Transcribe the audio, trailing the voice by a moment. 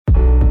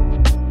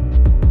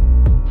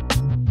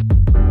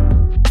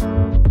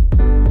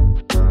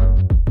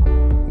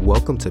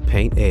Welcome to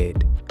Paint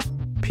Ed.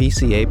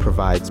 PCA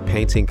provides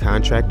painting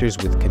contractors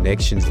with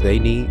connections they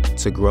need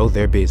to grow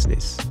their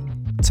business.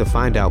 To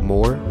find out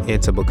more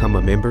and to become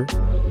a member,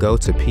 go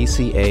to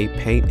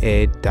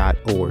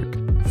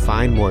pcapainted.org.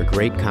 Find more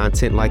great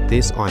content like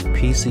this on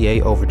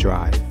PCA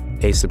Overdrive.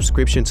 A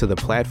subscription to the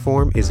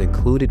platform is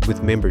included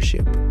with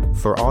membership.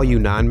 For all you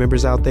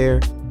non-members out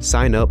there,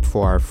 sign up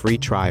for our free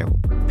trial.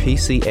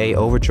 PCA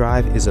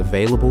Overdrive is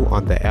available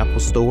on the Apple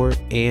Store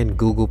and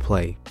Google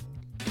Play.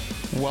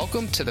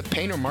 Welcome to the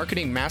Painter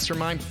Marketing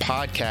Mastermind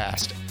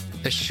Podcast,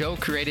 a show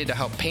created to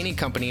help painting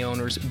company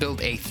owners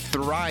build a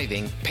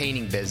thriving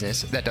painting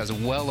business that does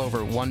well over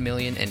 $1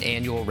 million in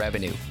annual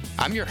revenue.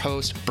 I'm your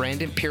host,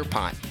 Brandon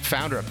Pierpont,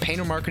 founder of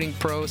Painter Marketing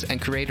Pros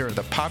and creator of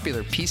the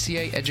popular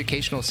PCA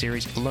educational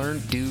series, Learn,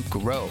 Do,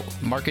 Grow,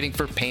 Marketing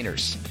for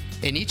Painters.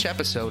 In each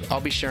episode, I'll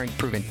be sharing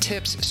proven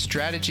tips,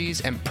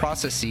 strategies, and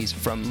processes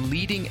from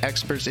leading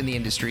experts in the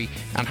industry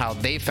on how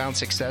they found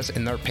success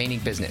in their painting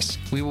business.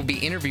 We will be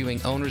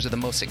interviewing owners of the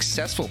most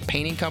successful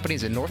painting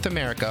companies in North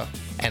America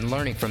and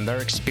learning from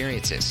their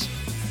experiences.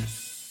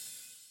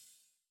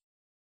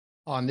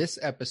 On this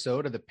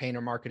episode of the Painter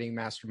Marketing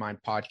Mastermind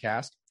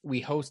Podcast, we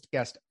host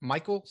guest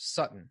Michael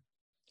Sutton.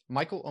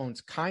 Michael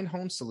owns Kind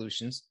Home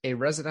Solutions, a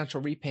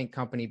residential repaint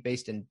company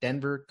based in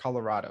Denver,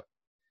 Colorado.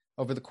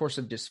 Over the course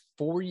of just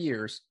 4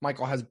 years,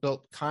 Michael has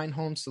built Kind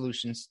Home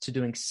Solutions to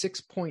doing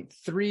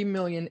 $6.3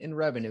 million in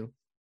revenue,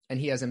 and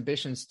he has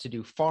ambitions to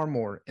do far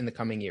more in the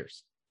coming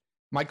years.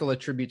 Michael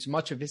attributes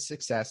much of his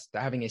success to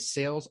having a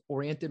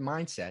sales-oriented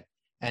mindset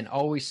and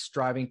always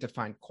striving to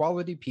find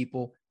quality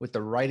people with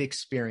the right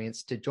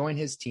experience to join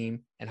his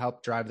team and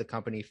help drive the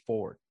company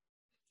forward.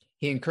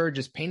 He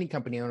encourages painting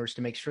company owners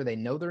to make sure they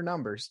know their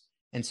numbers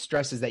and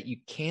stresses that you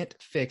can't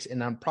fix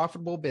an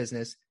unprofitable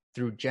business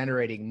through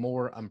generating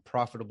more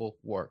unprofitable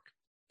work.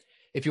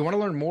 If you want to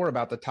learn more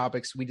about the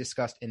topics we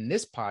discussed in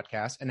this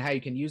podcast and how you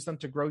can use them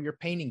to grow your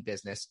painting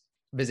business,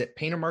 visit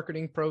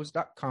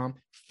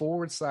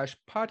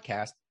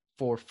paintermarketingpros.com/podcast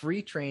for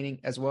free training,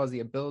 as well as the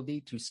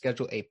ability to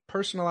schedule a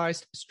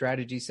personalized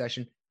strategy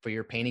session for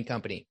your painting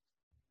company.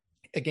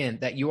 Again,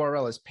 that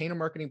URL is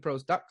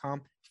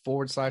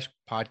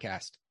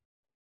paintermarketingpros.com/podcast.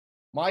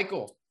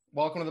 Michael,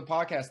 welcome to the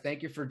podcast.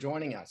 Thank you for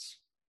joining us.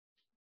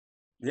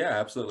 Yeah,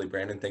 absolutely,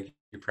 Brandon. Thank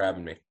you for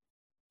having me.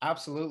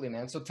 Absolutely,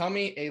 man. So tell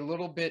me a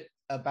little bit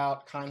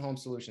about Kind Home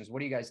Solutions. What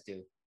do you guys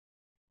do?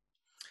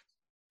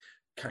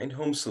 Kind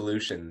Home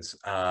Solutions.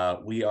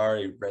 We are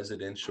a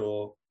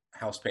residential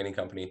house painting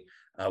company.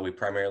 We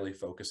primarily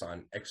focus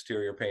on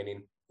exterior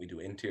painting. We do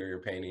interior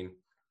painting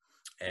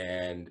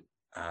and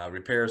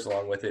repairs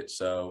along with it.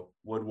 So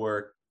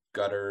woodwork,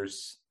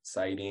 gutters,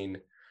 siding.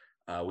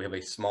 We have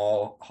a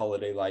small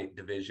holiday light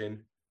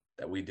division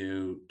that we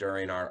do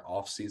during our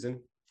off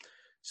season.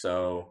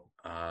 So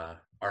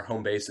our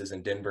home base is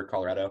in Denver,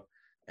 Colorado,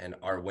 and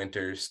our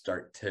winters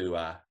start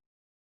to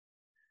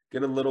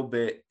get a little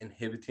bit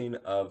inhibiting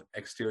of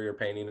exterior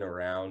painting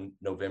around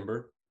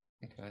November.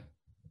 Okay.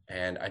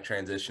 And I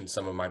transitioned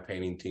some of my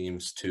painting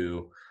teams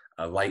to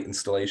light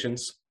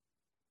installations.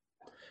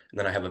 And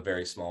then I have a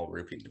very small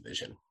roofing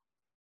division.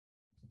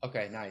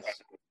 Okay,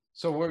 nice.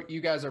 So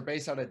you guys are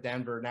based out of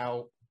Denver.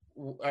 Now,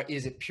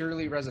 is it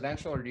purely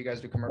residential or do you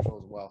guys do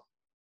commercial as well?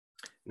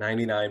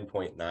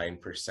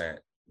 99.9%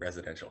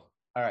 residential.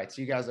 All right.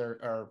 So you guys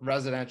are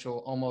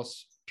residential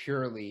almost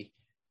purely.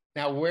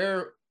 Now,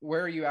 where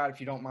are you at, if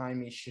you don't mind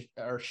me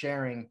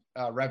sharing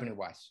revenue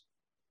wise?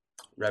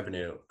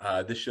 Revenue.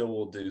 This show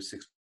will do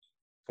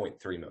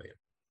 6.3 million.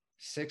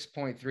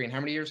 6.3. And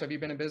how many years have you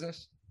been in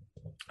business?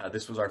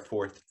 This was our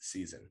fourth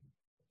season.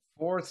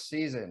 Fourth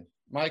season.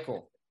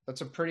 Michael,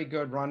 that's a pretty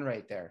good run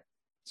rate there.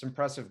 It's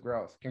impressive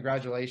growth.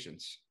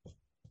 Congratulations.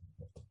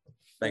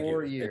 Thank you.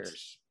 4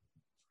 years.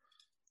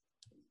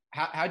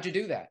 How'd you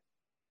do that?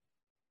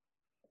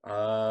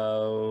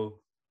 Hard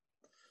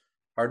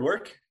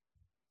work.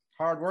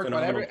 Hard work,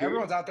 but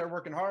everyone's out there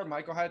working hard.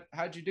 Michael,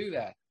 how'd you do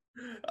that?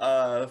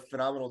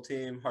 Phenomenal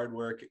team, hard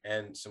work,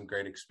 and some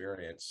great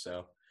experience.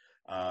 So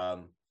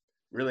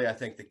really, I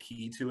think the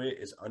key to it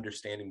is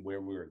understanding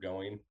where we were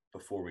going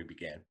before we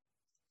began.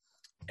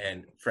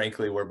 And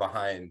frankly, we're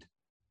behind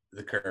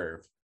the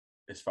curve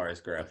as far as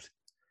growth.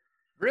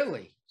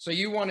 Really? So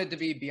you wanted to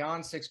be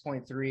beyond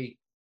 6.3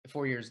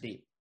 4 years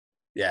deep?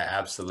 Yeah,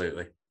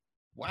 absolutely.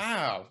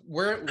 Wow.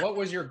 What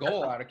was your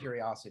goal, out of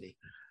curiosity?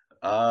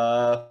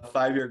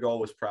 5-year goal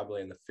was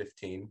probably in the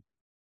 15.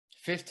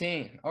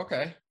 15.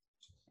 Okay.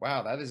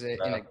 Wow. That is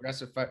an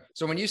aggressive fight.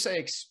 So when you say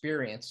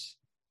experience,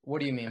 what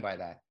do you mean by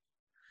that?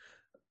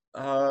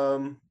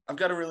 I've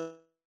got a really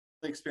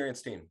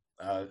experienced team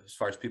as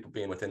far as people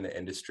being within the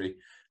industry.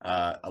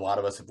 A lot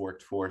of us have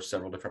worked for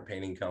several different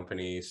painting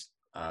companies.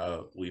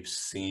 We've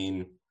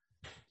seen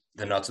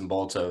the nuts and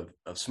bolts of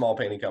small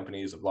painting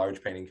companies, of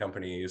large painting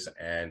companies,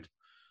 and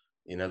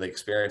the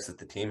experience that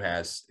the team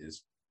has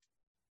is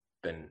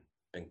been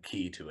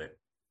key to it.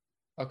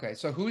 Okay,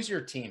 so who's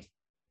your team?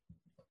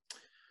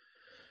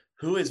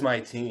 Who is my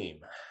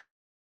team?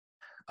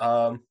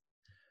 I've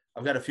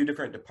got a few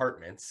different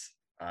departments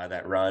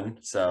that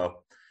run.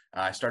 So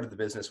I started the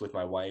business with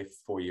my wife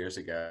 4 years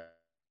ago,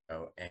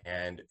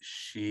 and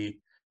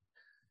she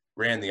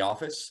ran the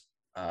office.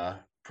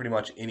 Pretty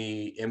much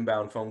any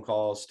inbound phone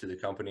calls to the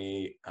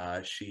company,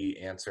 she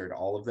answered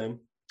all of them.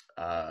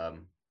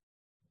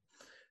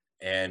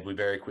 And we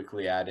very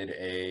quickly added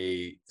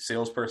a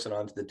salesperson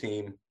onto the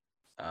team,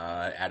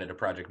 added a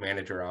project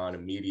manager on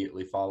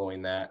immediately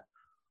following that.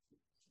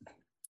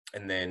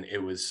 And then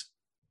it was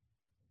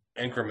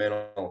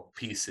incremental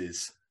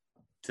pieces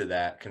to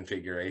that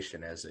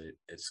configuration as it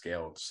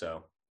scaled.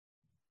 So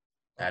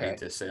adding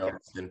to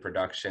sales, then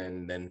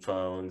production, then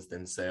phones,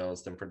 then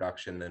sales, then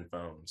production, then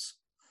phones.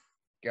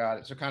 Got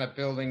it. So kind of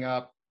building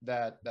up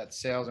that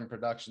sales and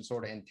production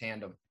sort of in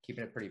tandem,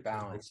 keeping it pretty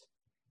balanced.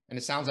 And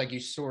it sounds like you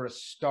sort of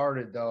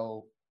started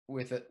though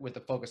with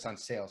the focus on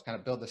sales, kind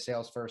of build the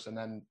sales first and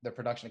then the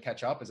production to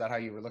catch up. Is that how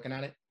you were looking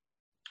at it?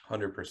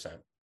 100%.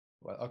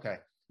 Well, okay.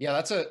 Yeah,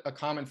 that's a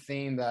common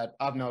theme that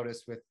I've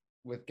noticed with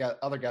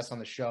other guests on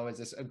the show is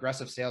this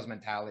aggressive sales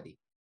mentality.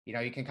 You know,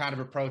 you can kind of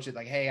approach it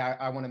like, hey,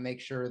 I want to make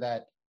sure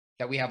that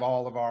we have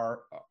all of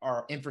our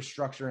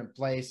infrastructure in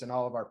place and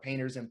all of our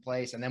painters in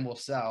place, and then we'll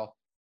sell.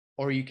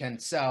 Or you can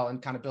sell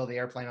and kind of build the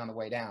airplane on the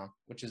way down,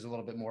 which is a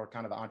little bit more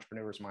kind of the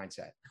entrepreneur's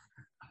mindset.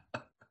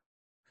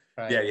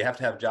 Right? Yeah, you have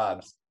to have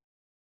jobs.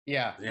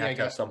 Yeah. You have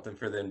to have something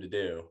for them to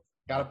do.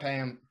 Got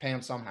to pay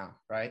them somehow,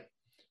 right?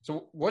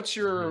 So what's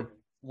your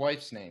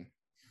wife's name?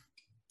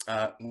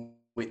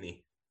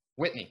 Whitney.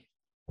 Whitney.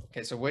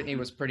 Okay, so Whitney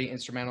was pretty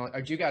instrumental.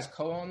 Do you guys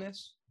co-own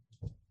this?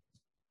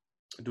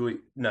 Do we?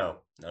 No.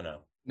 No.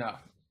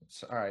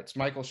 All right, it's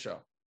Michael's show.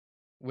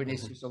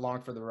 Whitney's just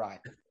along for the ride.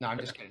 No, I'm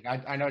just kidding.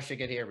 I know she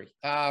could hear me.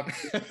 All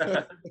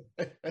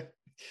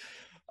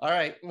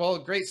right. Well,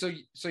 great. So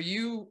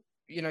you've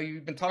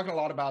been talking a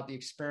lot about the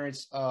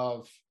experience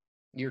of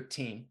your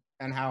team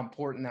and how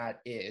important that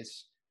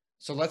is.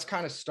 So let's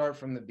kind of start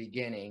from the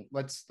beginning.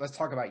 Let's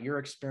talk about your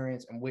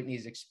experience and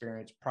Whitney's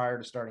experience prior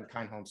to starting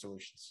Kind Home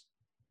Solutions.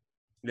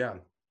 Yeah.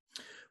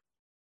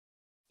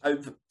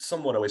 I've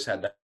somewhat always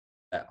had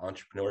that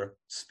entrepreneur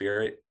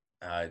spirit.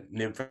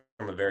 Knew from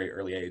a very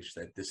early age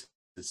that this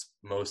is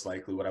most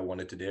likely what I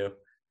wanted to do.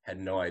 Had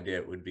no idea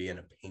it would be in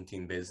a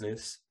painting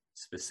business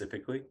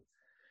specifically.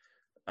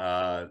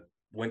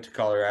 Went to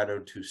Colorado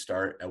to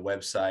start a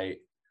website,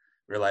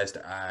 realized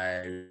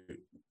I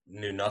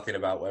knew nothing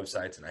about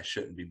websites and I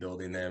shouldn't be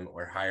building them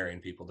or hiring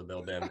people to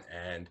build them,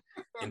 and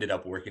ended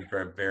up working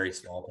for a very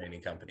small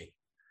painting company.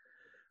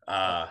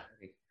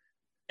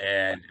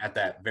 And at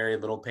that very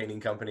little painting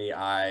company,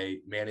 I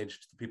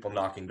managed the people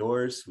knocking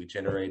doors. We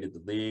generated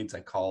the leads.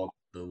 I called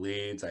the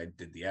leads. I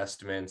did the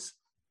estimates.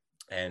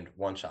 And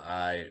once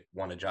I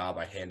won a job,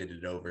 I handed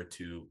it over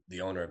to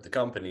the owner of the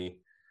company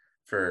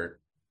for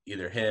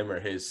either him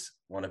or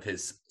one of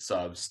his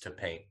subs to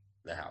paint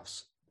the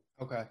house.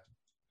 Okay.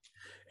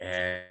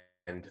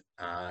 And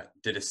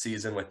did a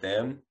season with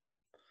them.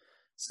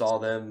 Saw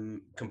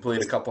them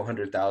complete a couple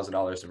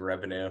 $100,000 of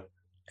revenue.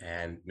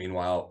 And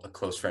meanwhile, a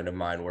close friend of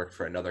mine worked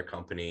for another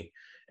company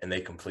and they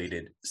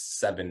completed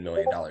 $7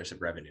 million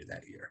of revenue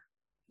that year.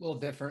 A little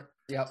different.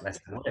 Yep. And I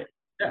said,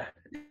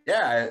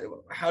 yeah.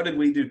 How did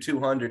we do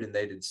 200 and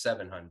they did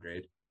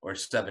 700 or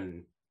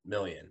 7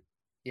 million?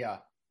 Yeah.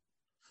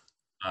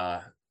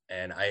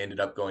 And I ended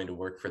up going to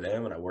work for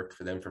them, and I worked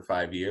for them for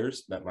 5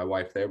 years. Met my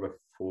wife there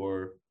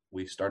before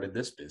we started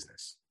this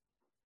business.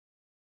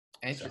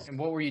 Interesting.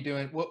 So, what were you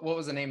doing? What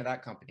was the name of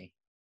that company?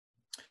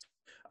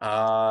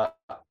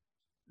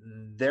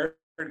 Their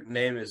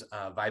name is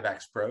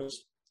Vivax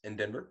Pros in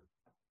Denver.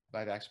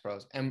 Vivax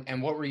Pros.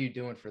 And what were you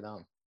doing for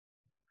them?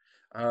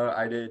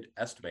 I did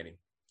estimating.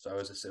 So I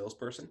was a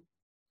salesperson.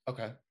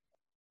 Okay.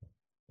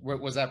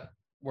 Was that,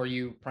 were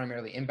you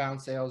primarily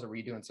inbound sales, or were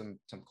you doing some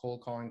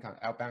cold calling, kind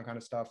of outbound kind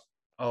of stuff?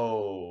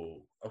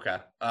 Oh, okay.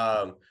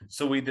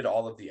 So we did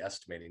all of the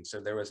estimating. So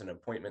there was an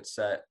appointment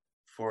set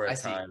for a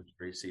time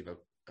to receive a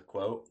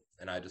quote,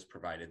 and I just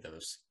provided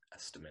those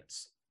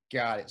estimates.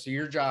 Got it. So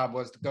your job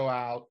was to go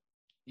out,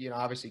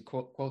 obviously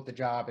quote the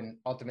job and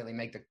ultimately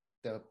make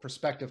the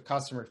prospective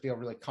customer feel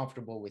really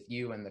comfortable with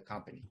you and the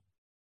company.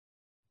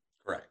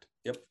 Correct.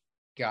 Yep.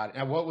 Got it.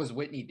 Now, what was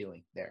Whitney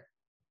doing there?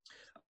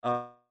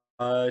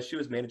 She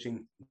was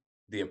managing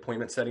the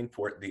appointment setting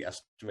for the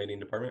estimating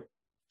department.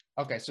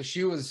 Okay. So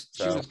she was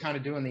kind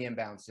of doing the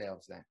inbound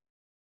sales then.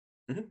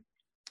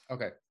 Mm-hmm.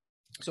 Okay.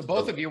 So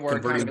both of you were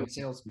kind of in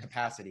sales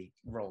capacity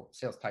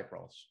sales type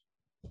roles.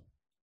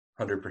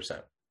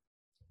 100%.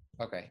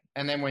 Okay.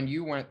 And then when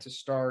you went to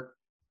start,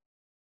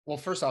 well,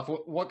 first off,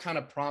 what kind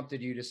of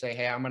prompted you to say,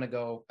 hey, I'm going to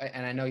go,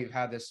 and I know you've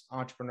had this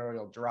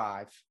entrepreneurial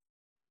drive,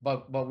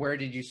 but where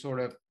did you sort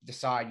of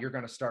decide you're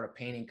going to start a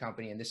painting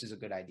company and this is a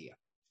good idea?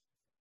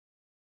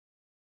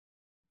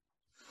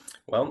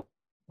 Well,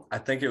 I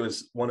think it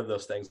was one of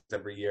those things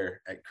every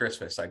year at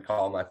Christmas. I'd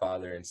call my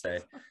father and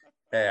say,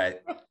 hey,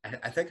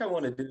 I think I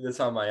want to do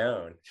this on my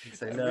own. He'd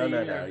say, no,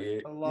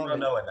 you don't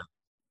know enough.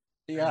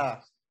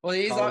 Yeah. Well,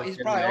 he's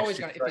probably always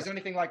going to, if he's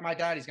anything like my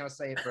dad, he's going to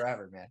say it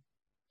forever, man.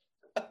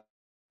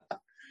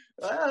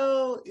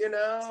 Well,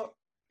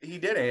 he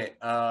didn't.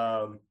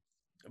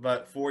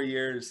 But 4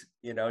 years,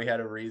 he had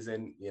a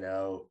reason,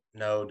 no,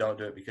 don't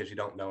do it because you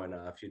don't know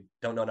enough. You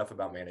don't know enough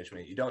about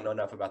management. You don't know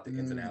enough about the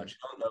ins and outs. Mm, You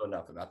don't know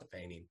enough about the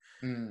painting.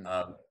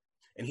 mm.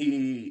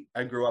 And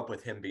I grew up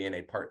with him being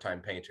a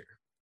part-time painter.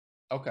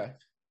 Okay.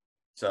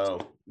 So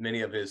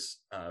many of his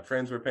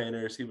friends were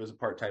painters. He was a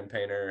part-time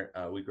painter.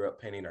 We grew up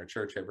painting our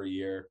church every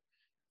year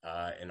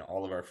in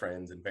all of our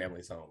friends and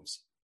families'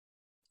 homes.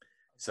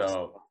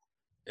 So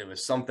it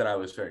was something I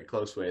was very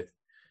close with.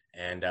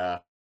 And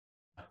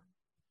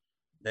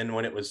then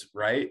when it was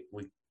right,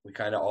 we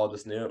kind of all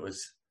just knew it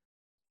was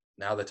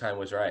now the time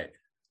was right.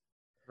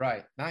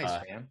 Right.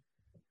 Nice, man.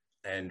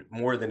 And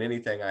more than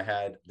anything, I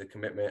had the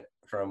commitment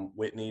from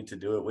Whitney to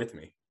do it with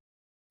me.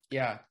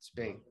 Yeah, it's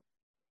big.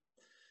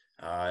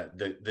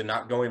 The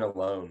not going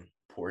alone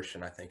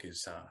portion, I think,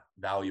 is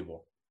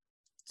valuable.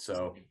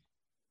 So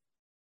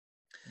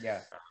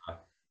yeah,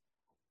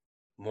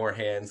 more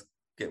hands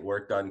get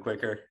work done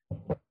quicker.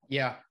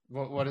 Yeah.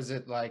 What is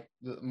it like?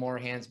 More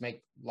hands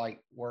make light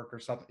work or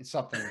something?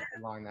 Something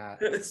along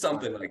that.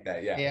 Something like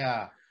that. Yeah.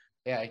 Yeah.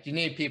 Yeah. You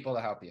need people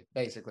to help you,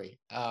 basically.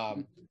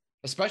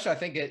 Especially, I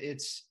think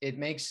it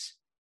makes,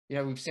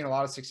 we've seen a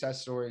lot of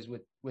success stories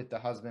with the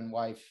husband,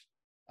 wife,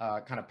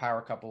 kind of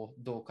power couple,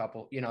 dual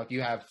couple, if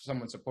you have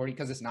someone supporting,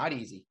 because it's not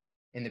easy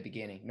in the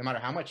beginning, no matter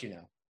how much you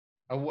know.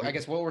 I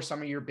guess, what were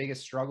some of your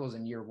biggest struggles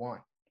in year one?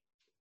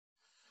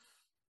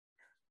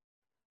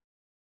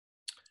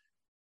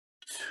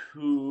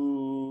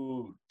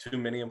 Too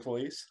many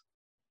employees.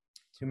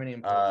 Too many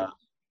employees.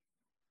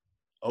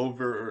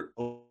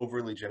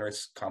 Overly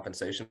generous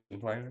compensation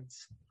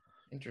plans.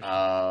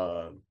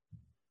 Interesting.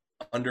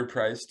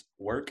 Underpriced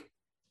work.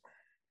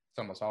 It's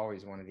almost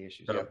always one of the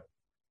issues. Yep.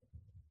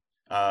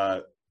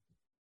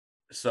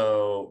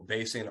 So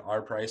basing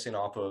our pricing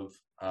off of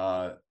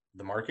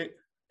the market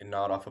and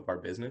not off of our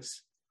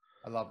business.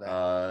 I love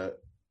that.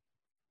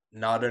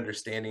 Not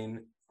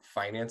understanding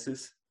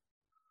finances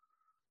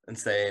and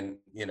saying,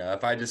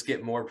 if I just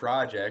get more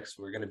projects,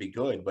 we're going to be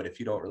good. But if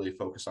you don't really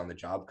focus on the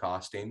job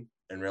costing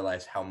and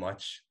realize how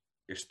much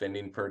you're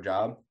spending per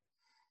job,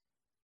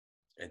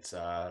 it's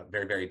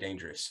very, very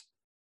dangerous.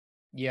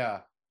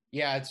 Yeah.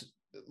 It's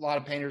a lot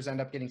of painters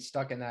end up getting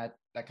stuck in that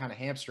kind of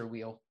hamster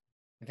wheel.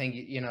 I think,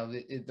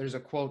 there's a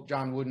quote,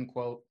 John Wooden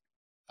quote,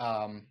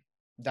 that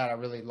I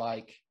really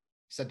like. He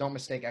said, "Don't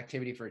mistake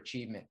activity for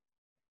achievement.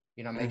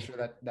 Make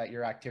sure that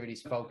your activity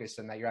is focused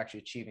and that you're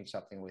actually achieving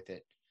something with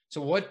it."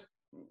 So what,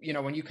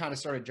 when you kind of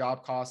started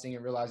job costing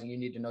and realizing you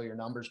need to know your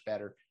numbers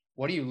better,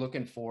 what are you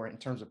looking for in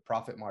terms of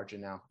profit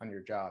margin now on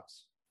your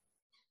jobs?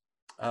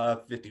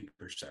 50%.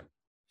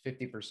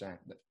 50%.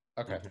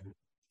 Okay. Mm-hmm.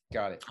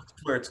 Got it.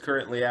 That's where it's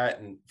currently at.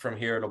 And from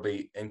here, it'll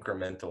be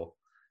incremental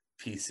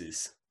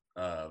pieces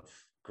of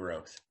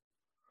growth.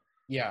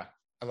 Yeah,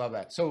 I love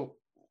that. So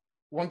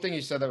one thing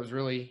you said that was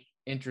really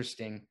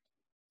interesting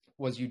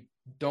was you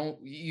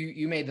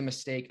made the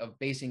mistake of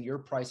basing your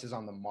prices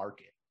on the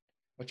market,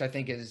 which I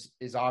think is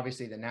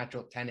obviously the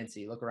natural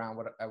tendency. Look around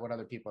what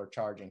other people are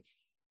charging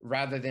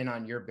rather than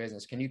on your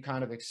business. Can you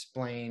kind of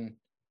explain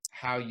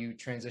how you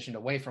transitioned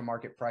away from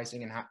market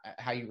pricing and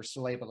how you were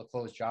still able to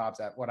close jobs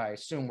at what I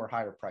assume were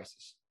higher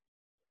prices?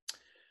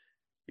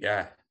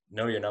 Yeah.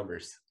 Know your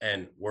numbers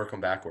and work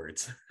them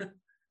backwards.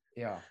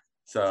 Yeah.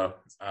 So,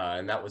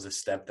 and that was a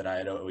step that I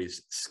had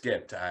always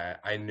skipped.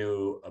 I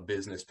knew a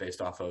business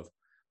based off of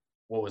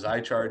what was I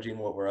charging,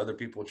 what were other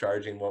people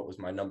charging, what was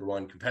my number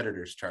one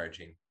competitors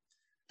charging,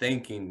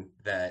 thinking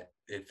that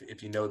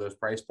if you know those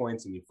price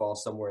points and you fall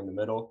somewhere in the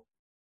middle,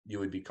 you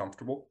would be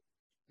comfortable.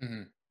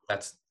 Mm-hmm.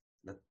 That's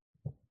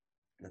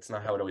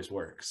not how it always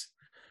works.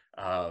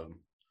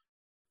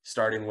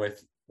 Starting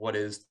with what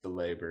is the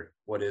labor,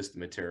 what is the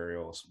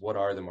materials, what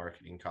are the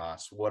marketing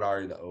costs, what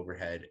are the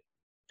overhead,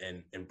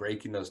 and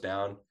breaking those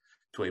down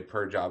to a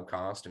per job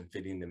cost and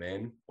fitting them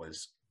in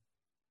was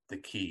the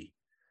key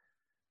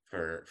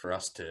for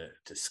us to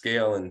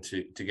scale and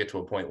to get to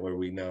a point where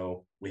we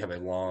know we have a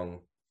long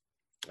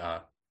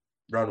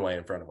runway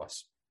in front of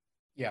us.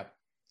 Yeah.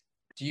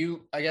 Do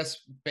you, I guess,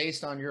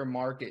 based on your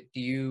market, do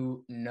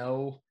you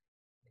know,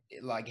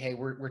 like, hey,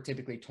 we're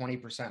typically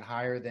 20%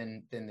 higher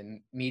than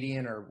the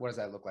median, or what does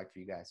that look like for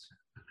you guys?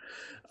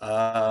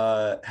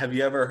 Have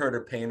you ever heard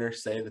a painter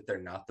say that they're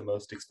not the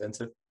most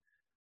expensive?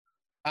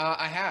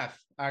 I have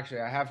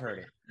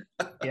heard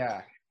it.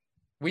 Yeah.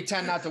 We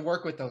tend not to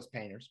work with those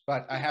painters,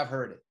 but I have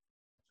heard it.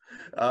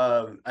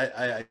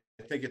 I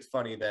think it's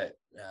funny that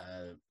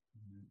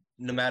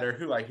no matter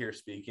who I hear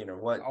speaking or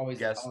what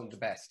guest always the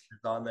best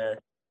is on there,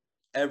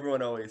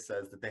 everyone always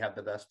says that they have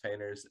the best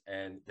painters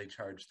and they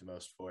charge the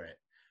most for it.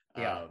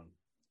 Yeah.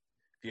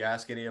 If you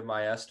ask any of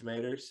my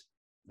estimators,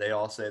 they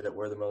all say that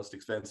we're the most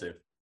expensive.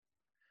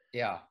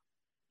 Yeah.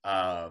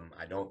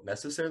 I don't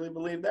necessarily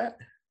believe that.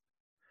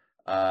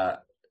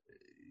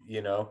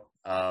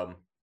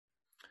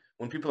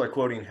 When people are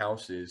quoting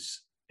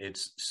houses,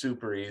 it's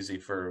super easy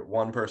for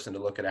one person to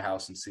look at a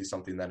house and see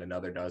something that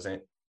another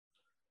doesn't.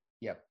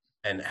 Yep.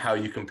 And how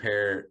you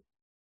compare,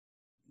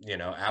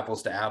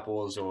 apples to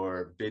apples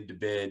or bid to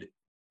bid,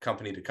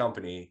 company to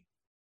company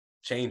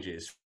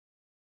changes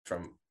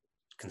from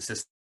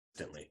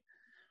consistently.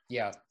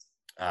 Yeah.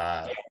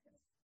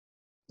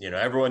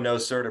 Everyone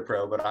knows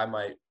CertaPro, but I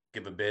might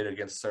give a bid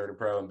against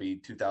CertaPro and be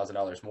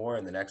 $2,000 more,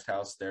 and the next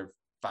house they're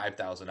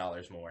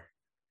 $5,000 more.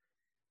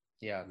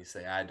 Yeah. You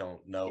say, I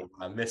don't know what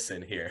I'm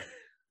missing here.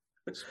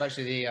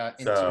 Especially the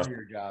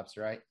interior jobs,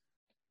 right?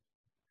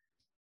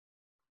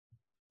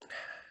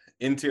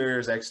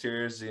 Interiors,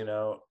 exteriors,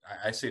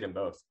 I see it in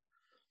both.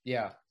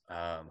 Yeah.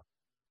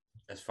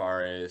 As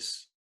far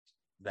as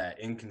that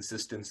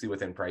inconsistency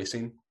within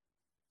pricing,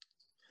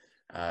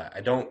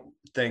 I don't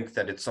think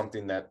that it's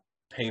something that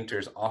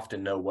painters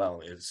often know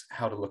well, is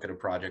how to look at a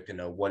project and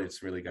know what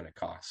it's really going to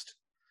cost.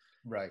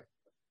 Right.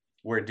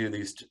 Where do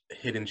these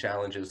hidden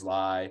challenges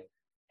lie?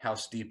 How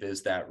steep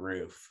is that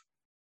roof?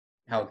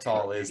 How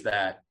tall is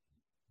that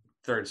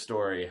third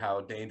story?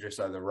 How dangerous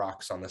are the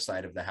rocks on the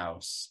side of the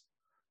house?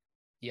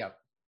 Yep.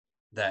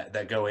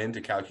 That go into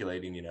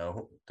calculating,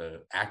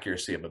 the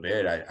accuracy of a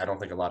bid. I don't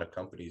think a lot of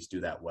companies do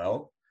that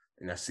well,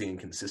 and I see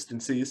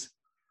inconsistencies.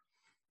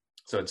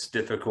 So it's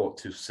difficult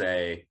to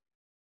say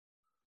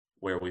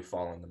where we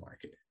fall in the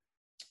market.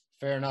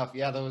 Fair enough.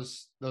 Yeah,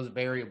 those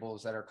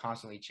variables that are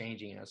constantly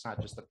changing. It's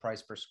not just the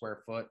price per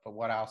square foot, but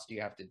what else do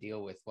you have to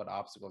deal with? What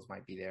obstacles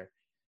might be there?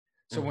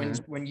 So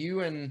when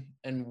you and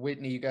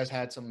Whitney, you guys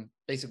had some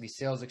basically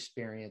sales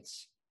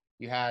experience,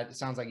 it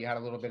sounds like you had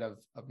a little bit of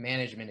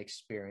management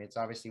experience.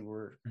 Obviously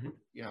we're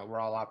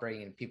all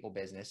operating in people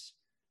business.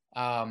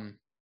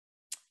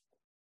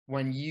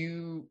 When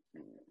you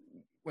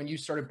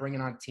started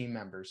bringing on team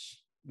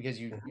members, because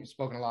you've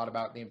spoken a lot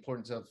about the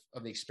importance of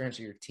the experience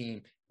of your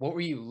team, what were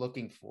you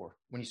looking for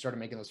when you started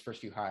making those first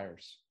few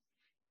hires?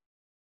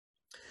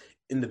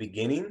 In the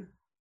beginning,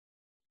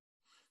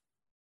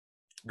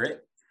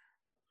 grit,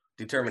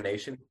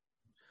 determination,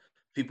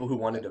 people who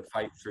wanted to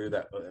fight through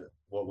that,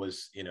 what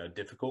was,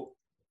 difficult.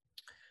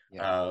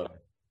 Yeah.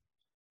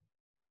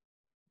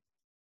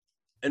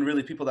 And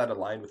really people that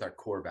aligned with our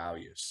core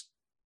values.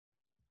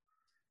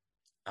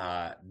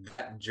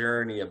 That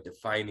journey of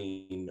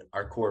defining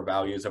our core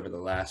values over the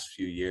last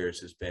few years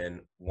has been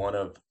one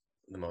of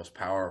the most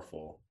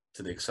powerful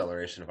to the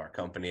acceleration of our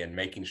company, and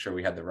making sure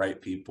we had the right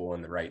people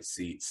in the right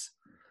seats.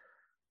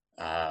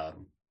 Bad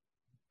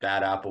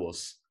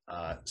apples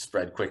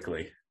spread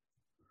quickly.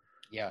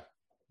 Yeah,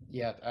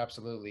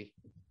 absolutely.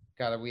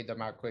 Got to weed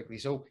them out quickly.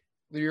 So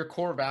your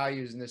core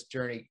values in this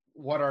journey,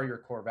 what are your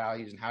core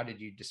values and how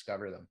did you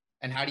discover them?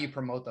 And how do you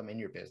promote them in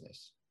your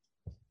business?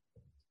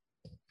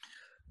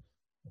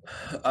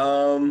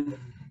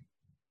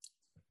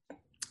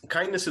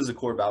 Kindness is a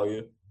core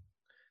value.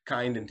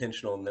 Kind,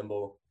 intentional,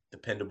 nimble,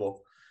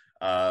 dependable.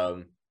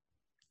 But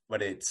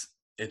it's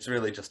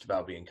really just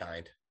about being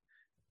kind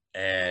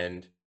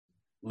and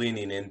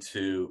leaning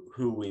into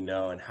who we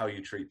know and how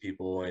you treat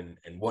people, and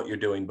what you're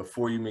doing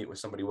before you meet with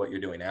somebody, what you're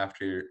doing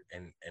after,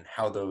 and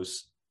how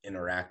those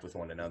interact with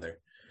one another.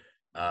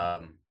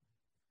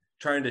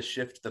 Trying to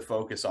shift the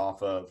focus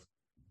off of,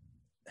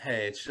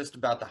 hey, it's just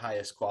about the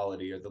highest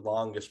quality or the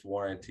longest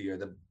warranty or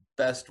the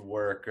best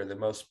work or the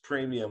most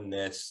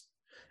premiumness,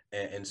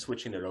 and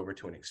switching it over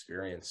to an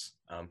experience,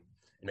 and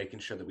making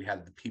sure that we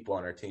have the people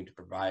on our team to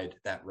provide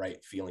that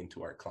right feeling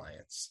to our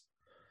clients.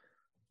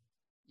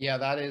 Yeah,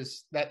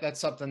 that's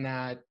something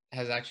that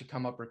has actually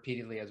come up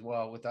repeatedly as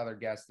well with other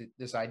guests.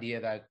 This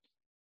idea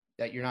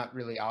that you're not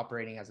really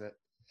operating as a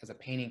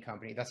painting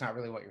company. That's not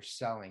really what you're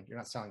selling. You're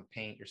not selling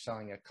paint. You're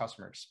selling a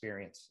customer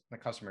experience and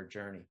a customer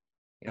journey.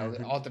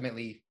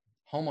 Ultimately,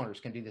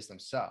 homeowners can do this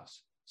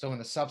themselves. So when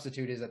the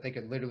substitute is that they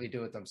could literally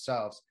do it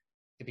themselves,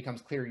 it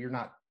becomes clear you're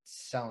not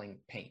selling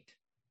paint.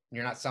 And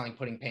you're not selling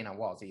putting paint on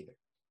walls either.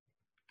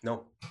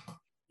 No.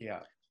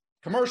 Yeah.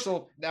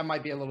 Commercial, that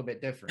might be a little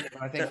bit different.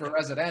 But I think for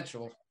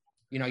residential,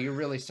 you're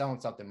really selling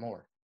something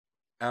more.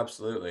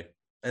 Absolutely.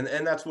 And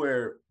that's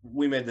where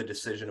we made the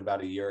decision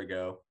about a year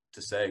ago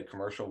to say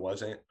commercial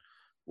wasn't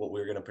what we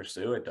were going to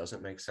pursue. It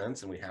doesn't make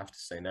sense, and we have to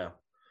say no.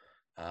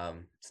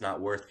 It's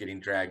not worth getting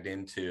dragged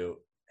into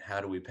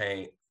how do we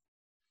paint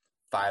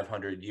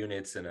 500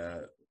 units in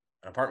an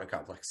apartment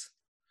complex.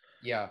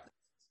 Yeah.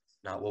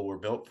 Not what we're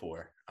built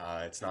for.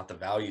 It's not the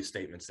value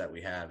statements that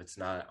we have. It's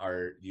not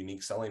our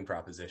unique selling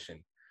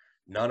proposition.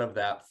 None of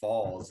that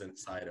falls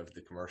inside of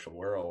the commercial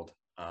world.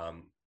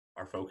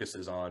 Our focus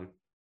is on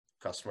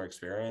customer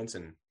experience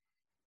and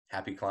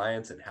happy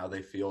clients and how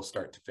they feel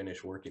start to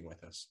finish working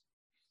with us.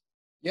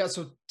 Yeah.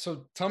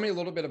 So tell me a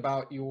little bit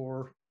about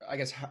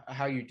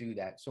how you do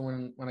that. So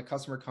when a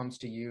customer comes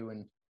to you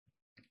and,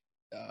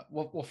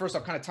 well, first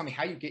off, kind of tell me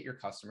how you get your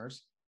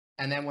customers.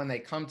 And then when they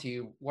come to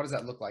you, what does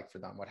that look like for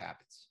them? What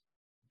happens?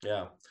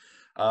 Yeah.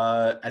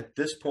 At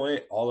this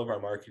point, all of our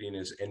marketing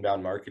is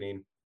inbound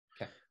marketing.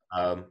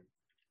 Okay.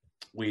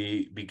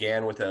 We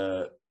began with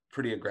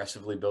pretty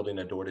aggressively building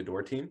a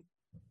door-to-door team.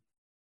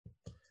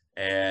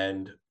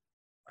 And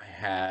I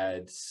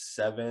had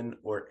 7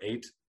 or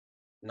 8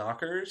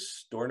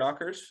 door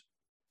knockers,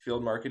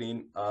 field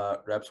marketing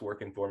reps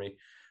working for me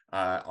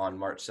on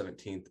March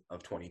 17th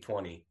of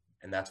 2020.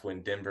 And that's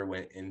when Denver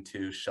went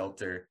into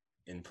shelter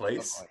in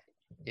place.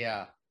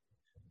 Yeah.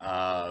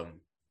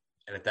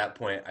 And at that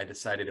point, I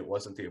decided it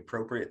wasn't the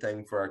appropriate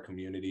thing for our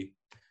community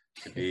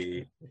to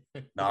be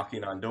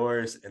knocking on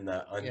doors in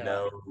the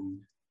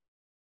unknown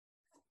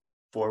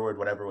forward,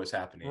 whatever was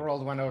happening.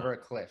 World went over a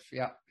cliff.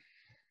 Yeah.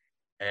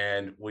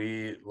 And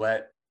we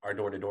let our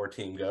door-to-door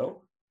team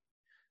go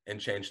and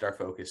changed our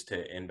focus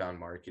to inbound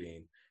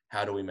marketing.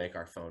 How do we make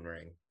our phone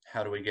ring?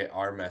 How do we get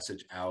our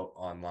message out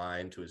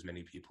online to as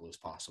many people as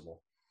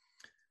possible?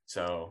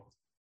 So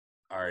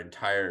our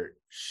entire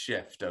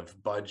shift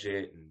of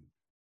budget and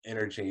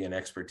energy and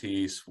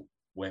expertise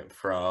went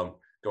from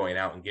going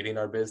out and getting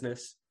our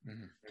business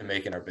to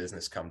making our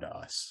business come to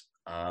us.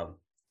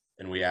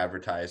 And we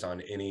advertise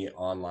on any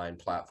online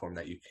platform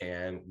that you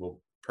can.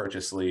 We'll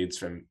purchase leads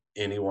from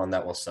anyone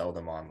that will sell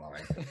them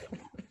online.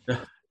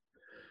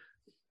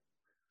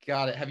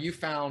 Got it. Have you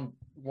found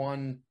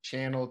one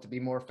channel to be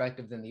more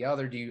effective than the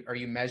other? Are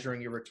you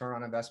measuring your return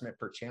on investment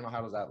per channel?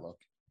 How does that look?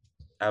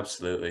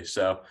 Absolutely.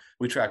 So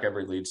we track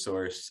every lead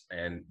source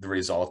and the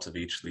results of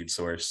each lead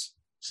source.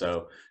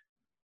 So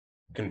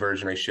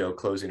conversion ratio,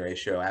 closing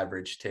ratio,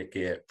 average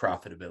ticket,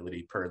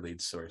 profitability per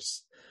lead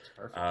source.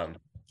 Perfect.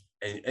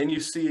 And you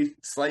see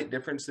slight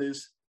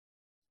differences,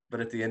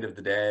 but at the end of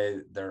the day,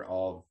 they're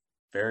all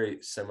very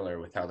similar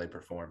with how they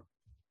perform.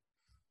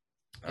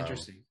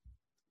 Interesting.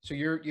 So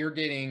you're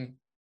getting,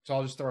 so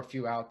I'll just throw a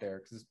few out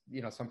there because,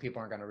 you know, some people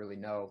aren't going to really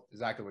know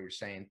exactly what you're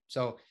saying.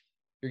 So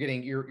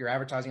you're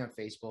advertising on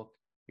Facebook,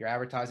 you're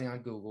advertising on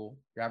Google,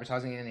 you're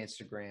advertising on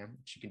Instagram,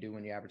 which you can do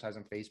when you advertise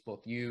on Facebook.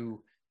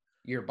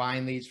 You're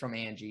buying leads from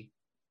Angie,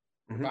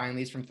 you're buying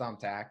leads from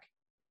Thumbtack.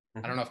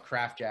 I don't know if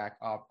CraftJack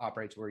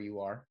operates where you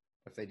are.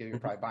 If they do, you're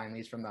probably buying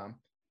leads from them.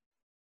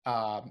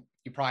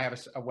 You probably have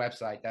a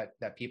website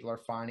that people are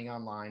finding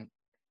online.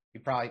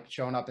 You're probably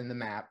showing up in the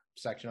map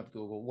section of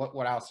Google.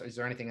 What else? Is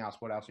there anything else?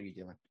 What else are you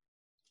doing?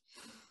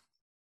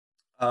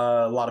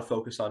 A lot of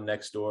focus on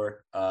Nextdoor.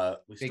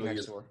 We Big still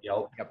use Nextdoor.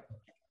 Yelp. Yep.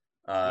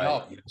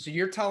 Yelp. So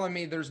you're telling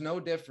me there's no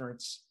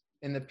difference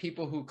in the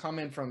people who come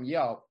in from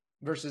Yelp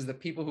versus the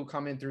people who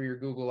come in through your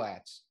Google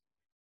ads?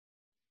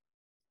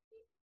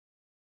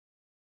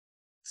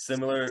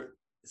 Similar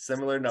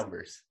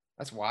numbers.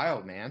 That's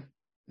wild, man.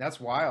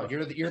 That's wild.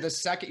 You're the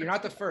second. You're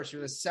not the first.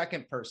 You're the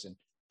second person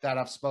that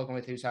I've spoken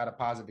with who's had a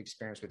positive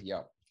experience with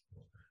Yelp.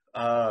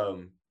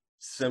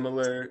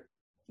 Similar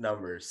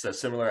numbers. So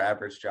similar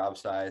average job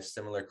size,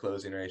 similar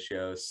closing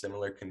ratios,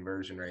 similar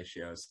conversion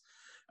ratios.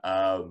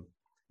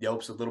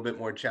 Yelp's a little bit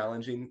more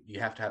challenging. You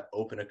have to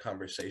open a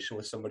conversation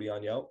with somebody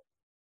on Yelp.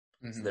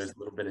 So there's a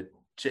little bit of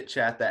chit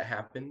chat that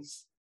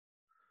happens.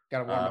 Got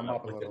to warm them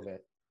up a little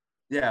bit.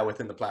 Yeah,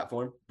 within the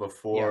platform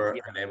before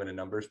a name and a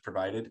number is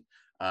provided.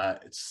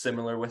 It's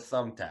similar with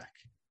Thumbtack.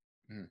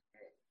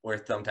 Where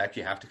Thumbtack,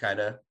 you have to kind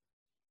of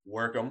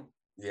work them.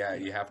 Yeah,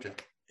 you have to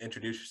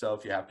introduce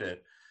yourself. You have to,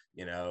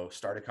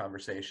 start a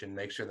conversation,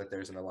 make sure that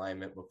there's an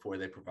alignment before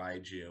they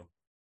provide you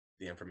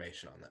the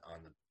information on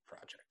the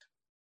project.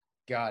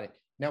 Got it.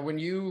 Now,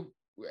 and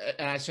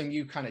I assume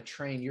you kind of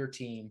train your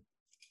team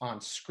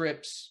on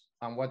scripts,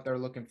 on what they're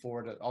looking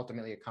for to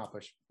ultimately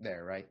accomplish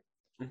there, right?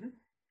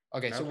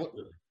 Okay.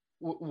 Absolutely.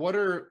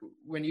 So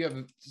when you have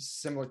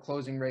similar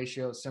closing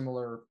ratios,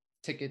 similar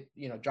ticket,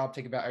 job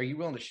ticket value, are you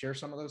willing to share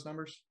some of those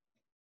numbers?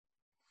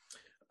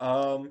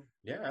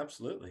 Yeah,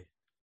 absolutely.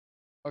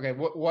 Okay.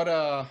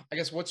 I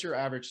guess what's your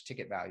average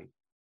ticket value?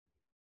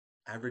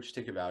 Average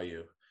ticket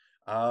value,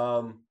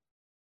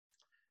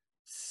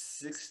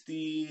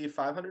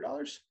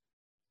 $6,500,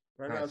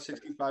 right around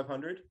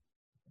 $6,500.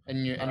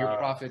 And your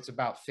profit's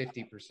about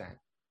 50%.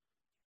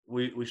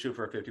 We shoot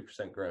for a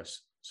 50%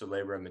 gross, so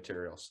labor and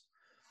materials.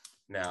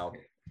 Now,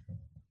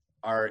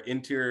 our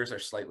interiors are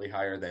slightly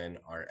higher than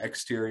our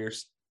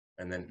exteriors,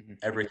 and then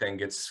everything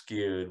gets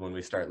skewed when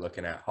we start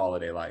looking at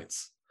holiday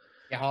lights.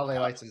 Yeah, holiday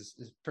lights is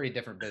pretty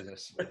different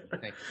business, I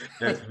think.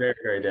 It's very,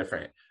 very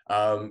different.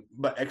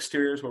 But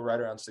exteriors were right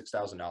around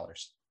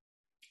 $6,000.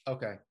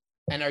 Okay.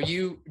 And do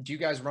you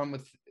guys run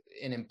with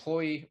an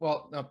employee?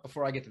 Well, no,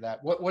 before I get to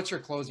that, what's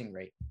your closing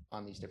rate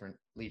on these different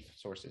lead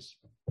sources?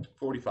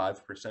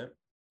 45%.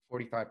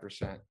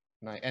 45%.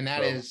 Nice. And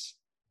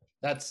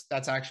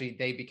that's actually,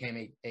 they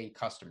became a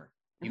customer.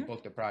 You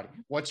booked a product.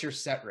 What's your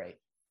set rate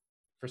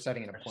for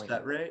setting an appointment?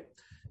 Set rate?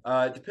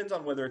 It depends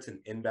on whether it's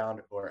an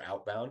inbound or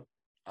outbound.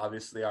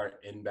 Obviously, our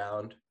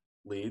inbound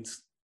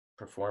leads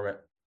perform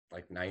at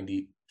like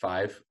 95%.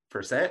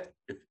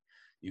 If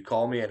you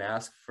call me and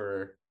ask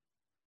for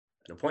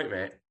an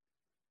appointment,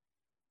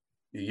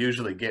 you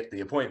usually get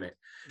the appointment.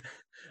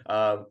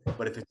 But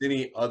if it's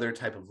any other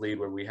type of lead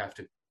where we have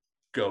to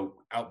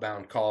go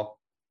outbound call,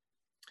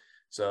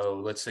 so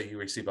let's say you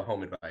receive a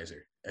home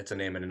advisor, it's a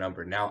name and a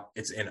number. Now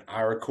it's in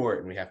our court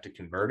and we have to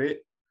convert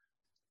it.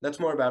 That's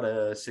more about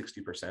a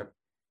 60%.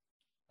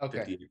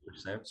 Okay.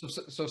 58%.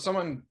 So if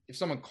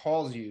someone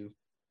calls you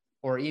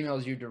or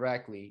emails you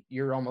directly,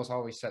 you're almost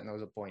always setting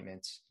those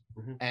appointments.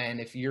 And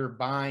if you're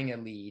buying a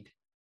lead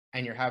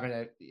and you're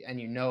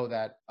and you know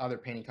that other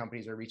painting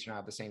companies are reaching out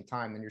at the same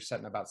time, then you're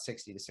setting about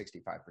 60 to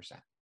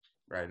 65%.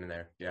 Right in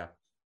there. Yeah.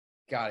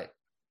 Got it.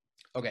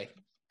 Okay.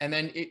 And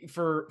then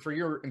for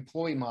your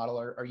employee model,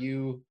 are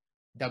you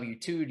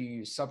W-2? Do you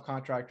use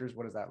subcontractors?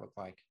 What does that look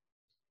like?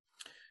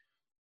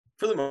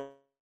 For the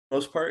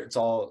most part, it's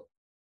all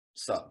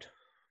subbed.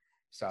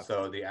 Sub.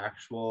 So the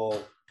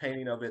actual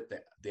painting of it,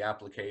 the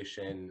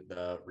application,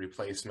 the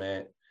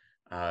replacement,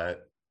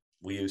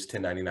 we use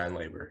 1099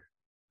 labor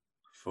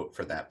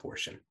for that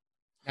portion.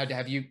 Now,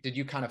 did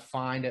you kind of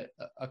find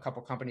a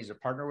couple companies to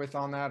partner with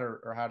on that,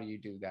 or how do you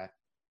do that?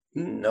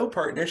 No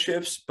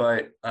partnerships,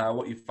 but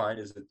what you find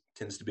is it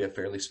tends to be a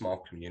fairly small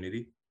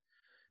community.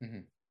 Mm-hmm.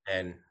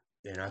 And,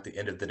 at the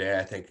end of the day,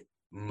 I think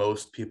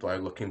most people are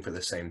looking for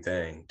the same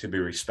thing, to be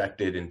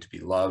respected and to be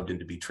loved and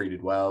to be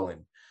treated well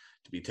and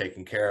to be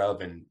taken care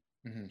of and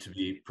Mm-hmm. to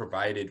be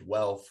provided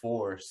well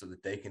for so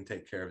that they can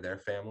take care of their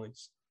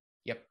families.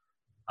 Yep.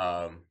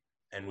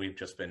 And we've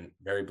just been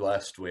very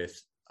blessed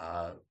with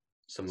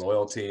some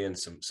loyalty and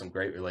some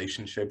great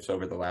relationships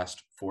over the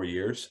last 4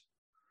 years.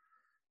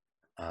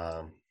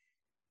 And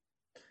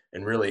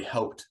really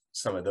helped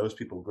some of those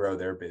people grow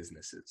their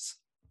businesses.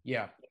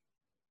 Yeah.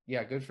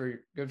 Yeah. Good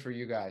for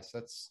you guys.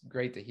 That's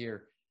great to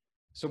hear.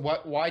 So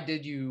why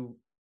did you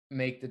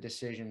make the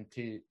decision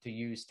to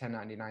use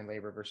 1099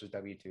 labor versus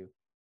W-2?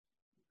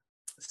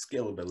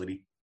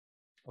 Scalability.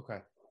 Okay.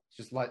 It's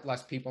just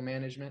less people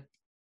management.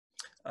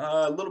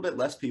 A little bit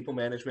less people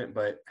management,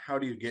 but how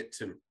do you get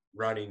to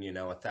running,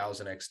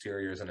 1,000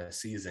 exteriors in a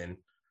season,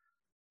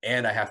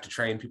 and I have to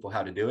train people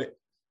how to do it?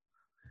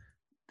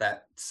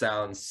 That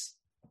sounds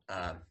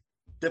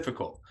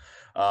difficult.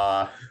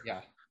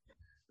 Yeah.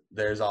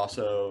 There's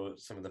also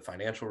some of the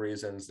financial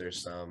reasons.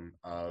 There's some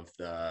of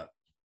the,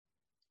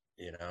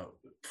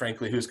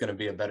 frankly, who's going to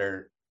be a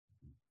better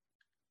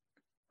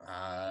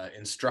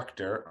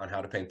instructor on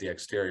how to paint the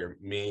exterior,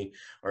 me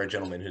or a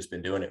gentleman who's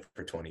been doing it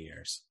for 20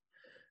 years.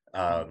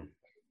 And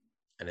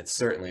it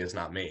certainly is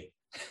not me.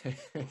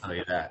 I'll tell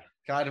you that.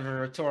 Kind of a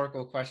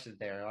rhetorical question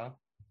there, huh?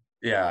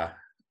 Yeah.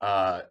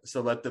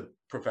 So let the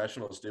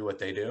professionals do what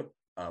they do.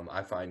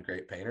 I find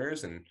great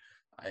painters and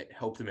I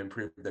help them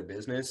improve their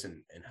business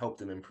and help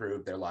them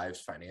improve their lives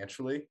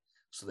financially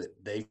so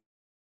that they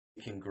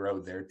can grow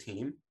their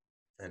team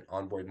and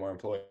onboard more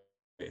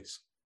employees.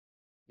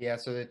 Yeah.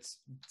 So it's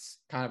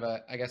kind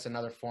of I guess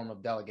another form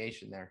of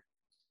delegation there,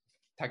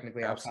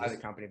 technically outside of the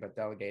company, but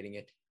delegating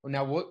it. Well,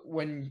 now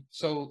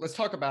so let's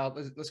talk about,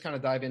 let's kind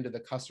of dive into the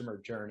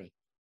customer journey.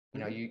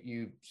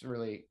 You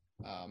really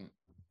kind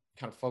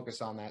of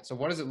focus on that. So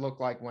what does it look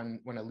like when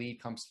a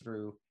lead comes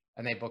through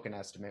and they book an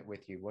estimate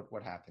with you?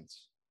 What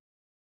happens?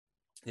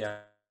 Yeah.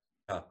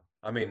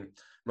 I mean,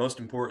 most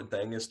important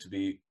thing is to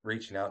be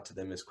reaching out to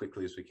them as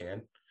quickly as we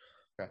can.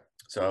 Okay.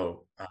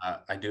 So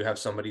I do have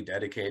somebody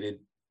dedicated.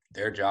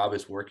 Their job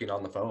is working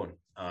on the phone.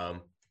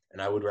 And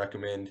I would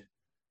recommend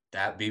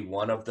that be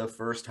one of the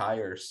first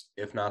hires,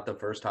 if not the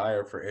first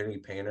hire, for any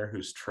painter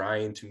who's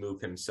trying to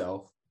move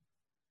himself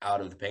out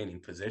of the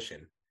painting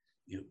position.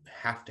 You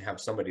have to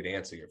have somebody to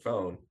answer your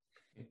phone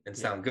and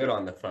sound good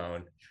on the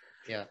phone.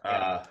 Yeah.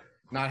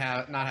 Not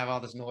have all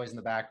this noise in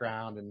the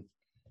background and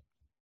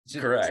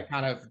just correct.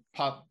 Kind of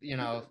pop,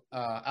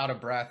 out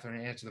of breath when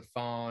you answer the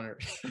phone. Or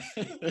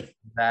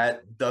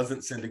that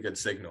doesn't send a good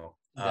signal.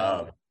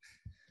 No.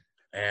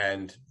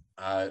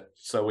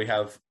 So we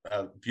have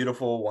a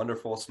beautiful,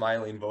 wonderful,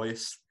 smiling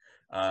voice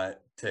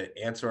to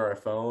answer our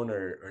phone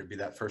or be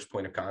that first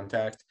point of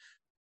contact.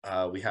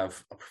 We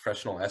have a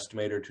professional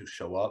estimator to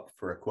show up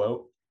for a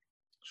quote,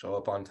 show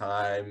up on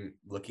time,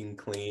 looking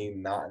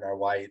clean, not in our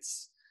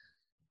whites,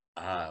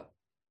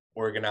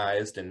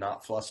 organized and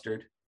not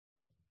flustered.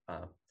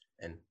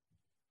 And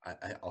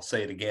I'll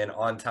say it again,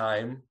 on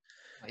time.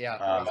 Yeah,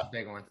 that's a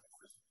big one.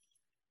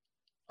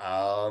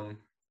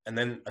 And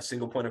then a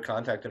single point of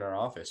contact in our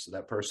office. So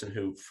that person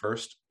who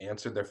first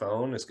answered their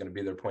phone is going to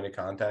be their point of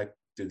contact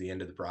through the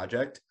end of the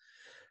project.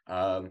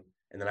 And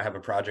then I have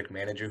a project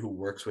manager who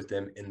works with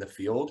them in the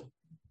field.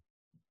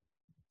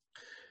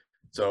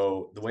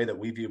 So the way that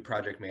we view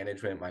project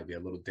management might be a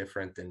little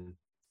different than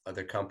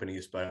other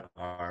companies, but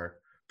our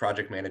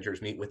project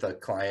managers meet with the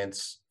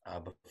clients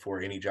before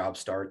any job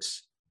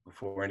starts,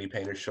 before any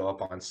painters show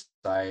up on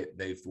site.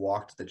 They've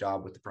walked the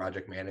job with the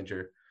project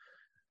manager,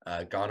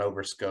 gone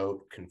over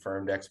scope,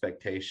 confirmed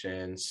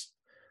expectations,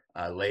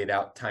 laid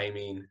out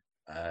timing,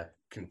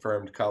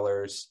 confirmed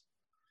colors,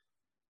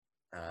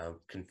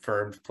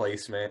 confirmed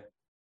placement,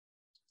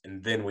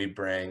 and then we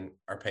bring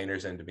our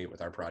painters in to meet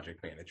with our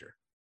project manager.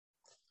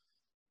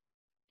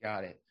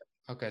 Got it.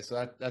 Okay,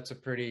 so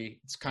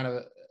it's kind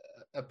of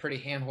a pretty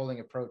hand-holding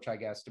approach, I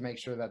guess, to make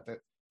sure that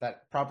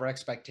that proper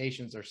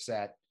expectations are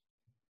set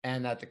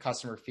and that the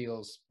customer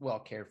feels well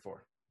cared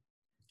for.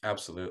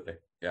 Absolutely,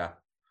 yeah.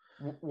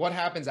 What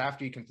happens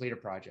after you complete a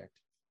project?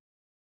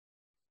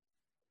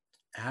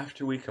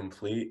 After we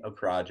complete a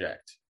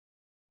project,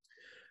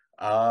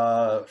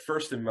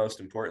 first and most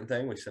important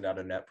thing, we send out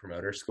a Net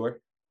Promoter Score.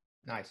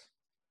 Nice.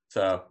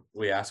 So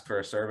we ask for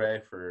a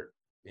survey for,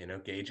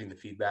 gauging the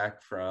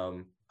feedback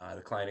from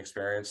the client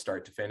experience,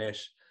 start to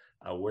finish.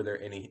 Were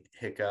there any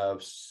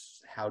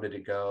hiccups? How did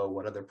it go?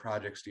 What other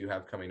projects do you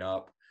have coming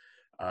up?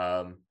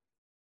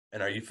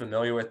 And are you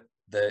familiar with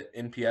the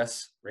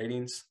NPS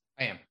ratings?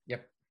 I am.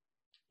 Yep.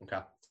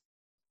 Okay.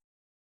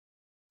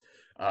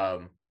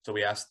 So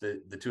we asked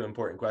the two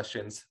important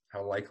questions.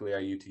 How likely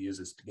are you to use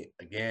this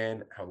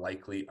again? How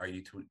likely are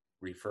you to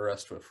refer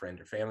us to a friend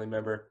or family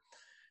member?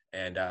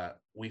 And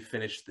we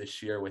finished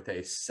this year with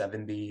a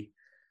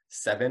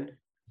 77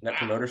 Net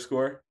Promoter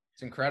Score.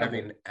 It's incredible.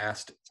 Having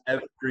asked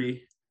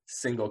every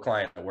single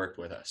client that worked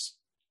with us.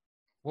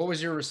 What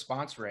was your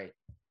response rate?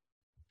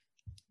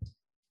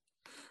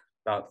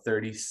 About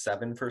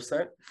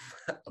 37%.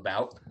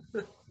 About.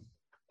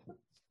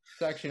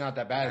 It's actually not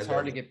that bad. It's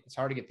hard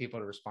to get people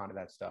to respond to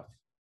that stuff.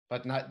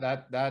 But not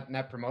that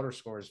Net Promoter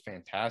Score is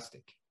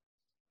fantastic.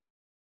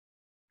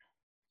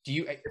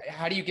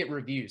 How do you get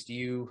reviews? Do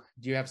you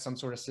have some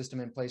sort of system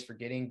in place for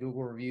getting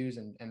Google reviews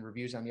and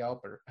reviews on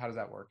Yelp, or how does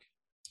that work?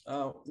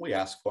 We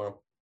ask for them.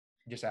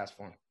 Just ask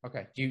for them.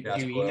 Okay. Do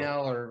you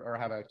email or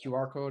have a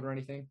QR code or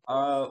anything?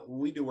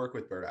 We do work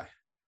with Birdeye.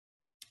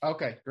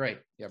 Okay, great.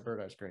 Yeah,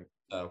 Birdeye's great.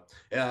 So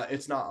yeah,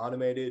 it's not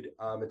automated.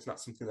 It's not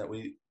something that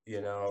we,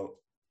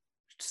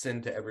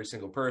 send to every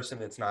single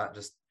person. It's not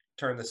just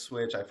turn the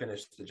switch, I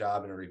finished the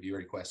job, and a review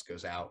request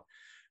goes out.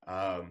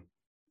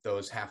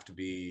 Those have to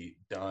be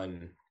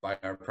done by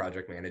our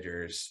project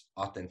managers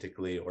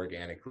authentically,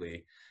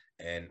 organically,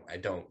 and I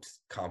don't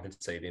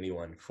compensate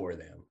anyone for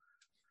them.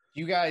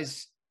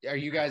 Are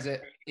you guys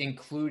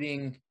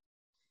including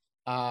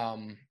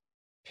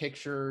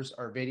pictures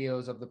or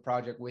videos of the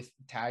project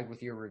tagged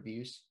with your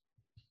reviews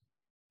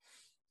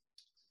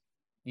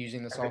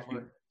using the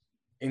software?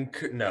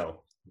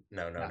 No.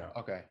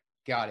 Okay,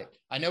 got it.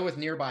 I know with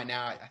Nearby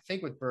Now, I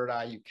think with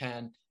Birdeye, you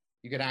can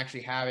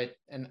actually have it.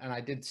 And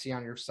I did see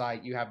on your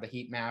site, you have the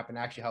heat map, and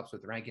it actually helps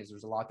with rankings.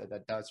 There's a lot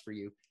that does for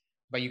you,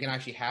 but you can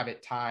actually have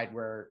it tied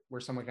where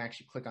someone can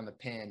actually click on the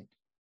pin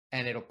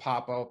and it'll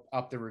pop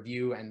up the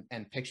review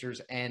and pictures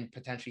and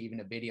potentially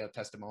even a video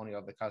testimonial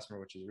of the customer,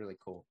 which is really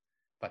cool.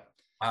 But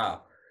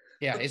wow.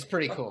 Yeah, it's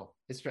pretty cool.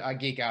 I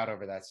geek out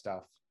over that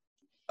stuff.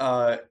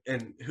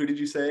 And who did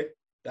you say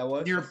that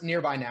was?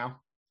 Nearby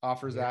Now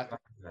offers that.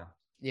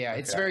 Yeah,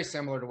 okay. It's very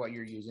similar to what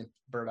you're using,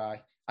 Birdeye.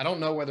 I don't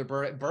know whether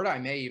Birdeye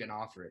may even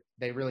offer it.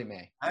 They really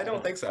may. I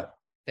don't think so.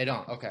 They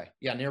don't. Okay.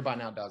 Yeah, Nearby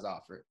Now does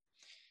offer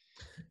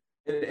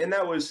it. And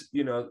that was,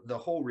 the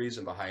whole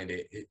reason behind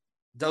it. It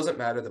doesn't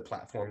matter the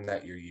platform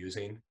that you're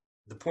using.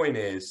 The point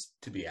is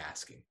to be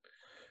asking.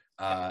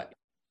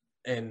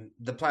 And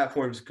the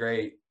platform's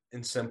great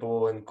and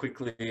simple and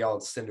quickly.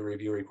 I'll send a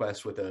review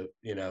request with a,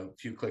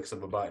 few clicks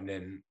of a button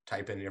and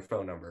type in your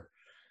phone number.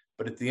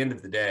 But at the end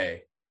of the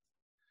day,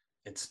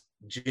 it's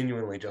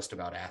genuinely just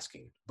about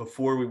asking.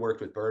 Before we worked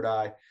with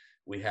Birdeye,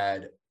 we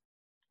had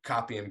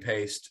copy and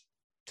paste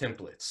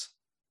templates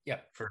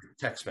for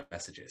text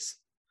messages.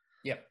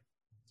 Yep.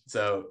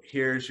 So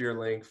here's your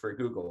link for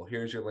Google.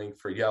 Here's your link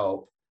for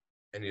Yelp.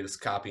 And you just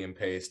copy and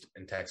paste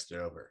and text it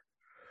over.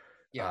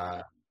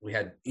 Yeah. We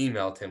had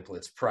email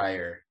templates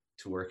prior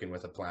to working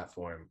with a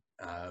platform.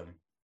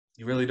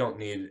 You really don't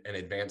need an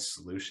advanced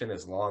solution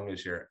as long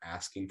as you're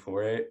asking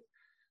for it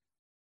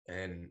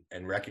and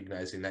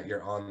recognizing that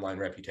your online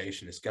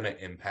reputation is going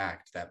to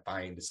impact that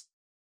buying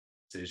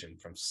decision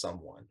from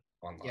someone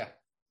online. Yeah,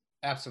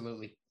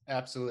 absolutely.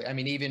 Absolutely. I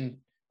mean, even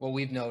what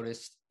we've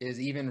noticed is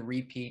even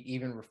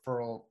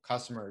referral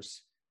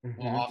customers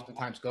will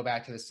oftentimes go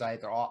back to the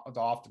site. They'll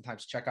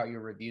oftentimes check out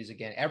your reviews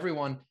again.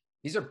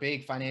 These are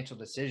big financial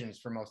decisions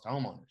for most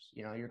homeowners.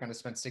 You're going to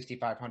spend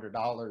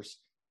 $6,500.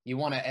 You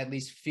want to at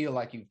least feel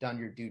like you've done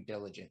your due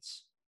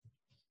diligence.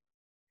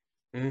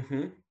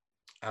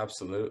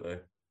 Absolutely.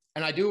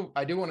 And I do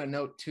want to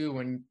note too,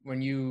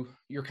 when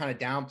you're kind of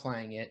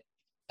downplaying it,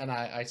 and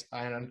I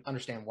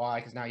understand why,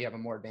 because now you have a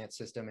more advanced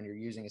system and you're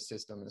using a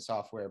system and the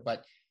software.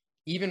 But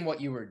even what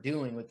you were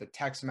doing with the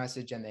text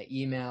message and the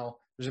email,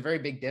 there's a very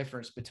big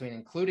difference between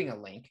including a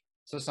link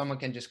so someone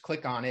can just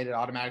click on it, it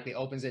automatically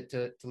opens it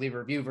to leave a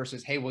review,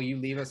 versus, hey, will you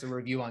leave us a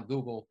review on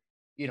Google?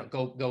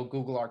 Go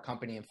Google our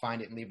company and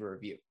find it and leave a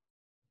review.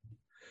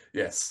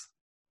 Yes.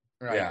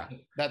 Right. Yeah.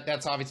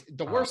 That's obvious.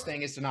 The worst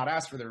thing is to not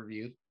ask for the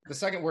review. The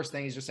second worst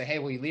thing is just say, hey,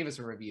 will you leave us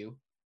a review?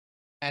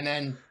 And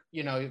then,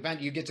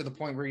 eventually you get to the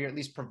point where you're at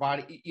least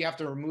you have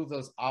to remove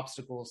those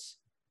obstacles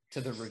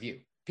to the review.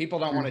 People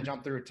don't want to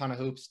jump through a ton of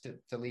hoops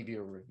to leave you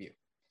a review.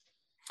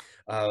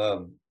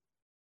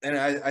 And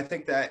I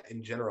think that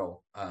in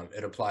general,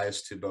 it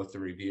applies to both the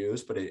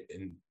reviews, but it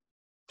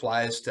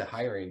applies to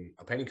hiring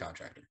a painting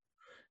contractor.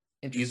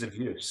 Ease of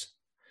use.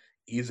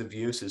 Ease of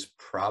use is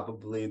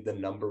probably the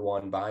number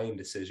one buying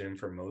decision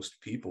for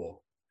most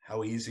people.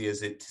 How easy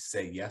is it to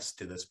say yes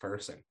to this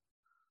person?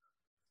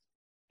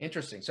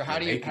 Interesting. So how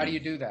do you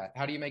do that?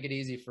 How do you make it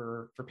easy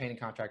for painting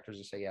contractors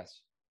to say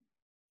yes?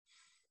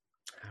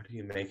 How do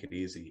you make it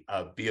easy?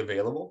 Be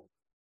available.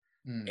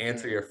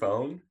 Answer your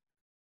phone.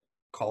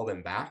 Call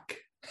them back.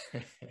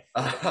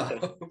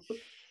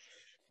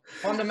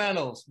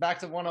 Fundamentals. Back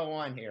to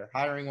 101 here.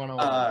 Hiring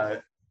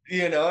 101.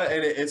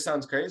 And it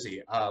sounds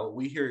crazy.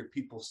 We hear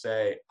people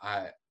say,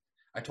 I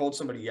told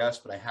somebody yes,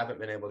 but I haven't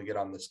been able to get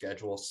on the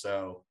schedule.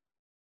 So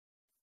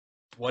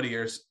what's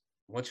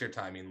your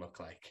timing look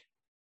like?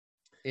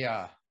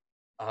 Yeah.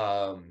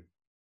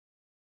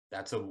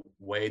 that's a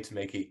way to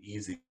make it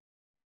easy.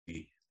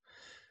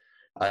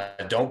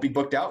 Don't be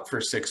booked out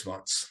for 6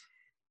 months.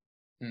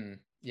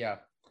 Yeah.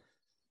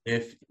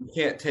 If you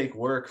can't take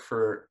work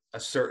for a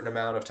certain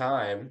amount of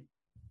time,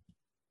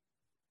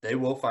 they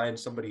will find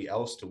somebody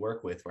else to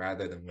work with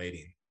rather than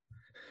waiting.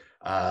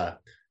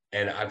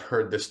 And I've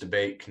heard this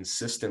debate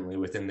consistently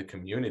within the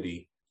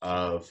community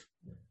of,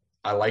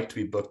 I like to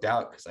be booked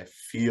out because I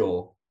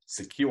feel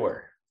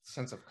secure.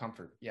 Sense of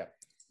comfort. Yeah.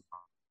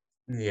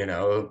 You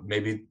know,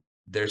 maybe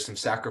there's some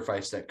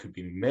sacrifice that could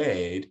be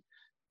made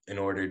in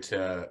order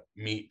to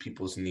meet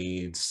people's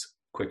needs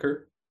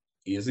quicker,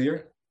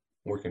 easier,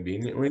 more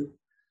conveniently.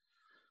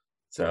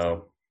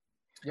 So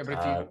yeah, but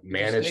if you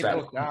manage stay that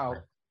booked out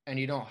and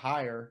you don't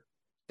hire,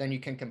 then you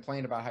can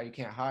complain about how you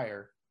can't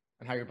hire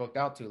and how you're booked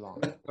out too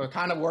long. So it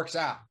kind of works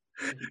out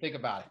if you think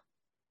about it.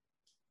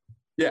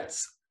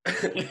 Yes.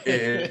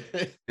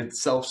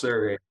 It's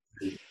self-serving.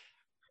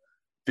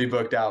 Be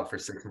booked out for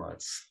 6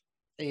 months.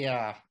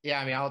 Yeah.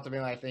 I mean,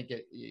 ultimately, I think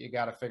you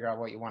got to figure out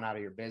what you want out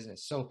of your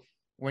business. So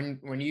when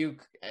you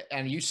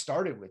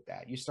started with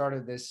that, you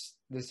started this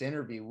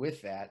interview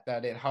with that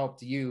it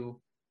helped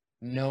you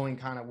knowing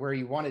kind of where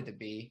you wanted to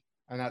be,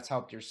 and that's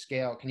helped your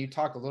scale. Can you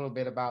talk a little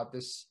bit about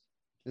this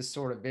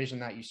sort of vision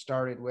that you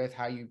started with,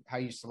 how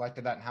you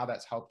selected that, and how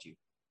that's helped you?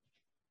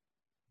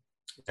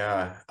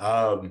 Yeah.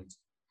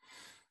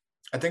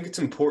 I think it's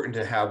important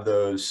to have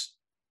those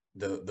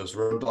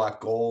roadblock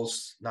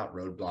goals, not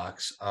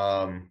roadblocks,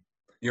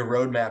 your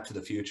roadmap to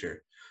the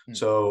future.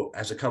 So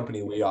as a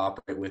company, we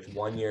operate with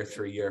 1 year,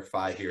 3 year,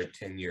 5 year,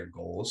 10-year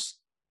goals.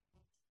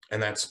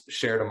 And that's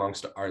shared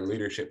amongst our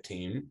leadership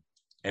team,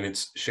 and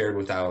it's shared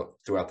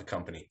throughout the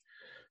company.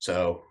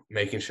 So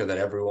making sure that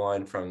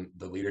everyone from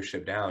the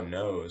leadership down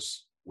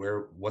knows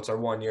what's our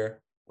 1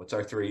 year, what's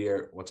our 3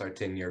 year, what's our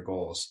 10-year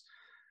goals.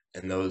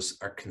 And those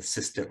are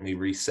consistently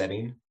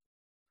resetting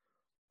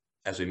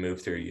as we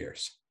move through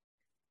years.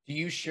 Do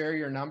you share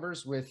your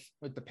numbers with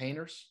the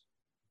painters?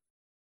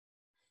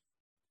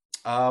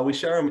 We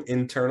share them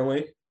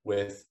internally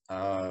with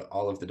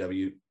all of the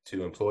W-2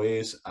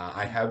 employees.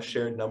 I have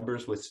shared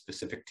numbers with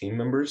specific team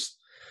members,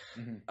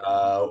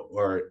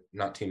 or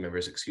not team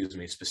members, excuse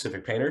me,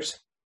 specific painters.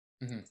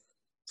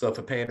 So if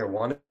a painter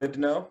wanted to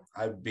know,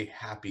 I'd be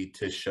happy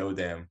to show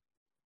them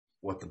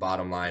what the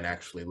bottom line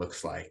actually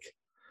looks like.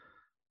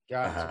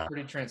 Got it.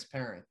 Pretty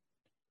transparent.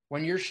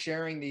 When you're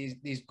sharing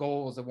these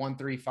goals of 1,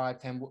 3, 5,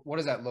 10, what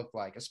does that look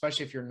like?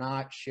 Especially if you're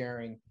not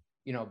sharing,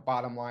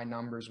 bottom line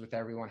numbers with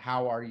everyone.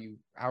 How are you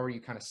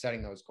kind of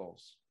setting those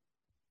goals?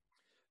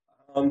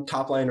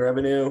 Top line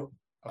revenue,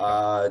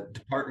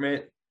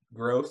 department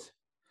growth.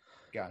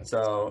 Got it.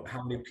 So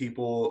how many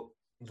people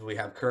do we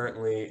have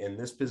currently in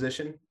this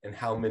position, and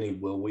how many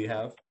will we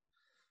have?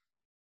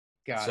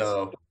 Got it.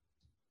 So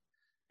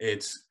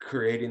it's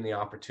creating the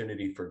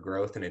opportunity for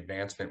growth and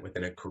advancement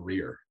within a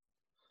career.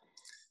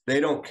 They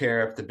don't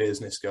care if the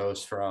business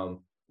goes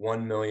from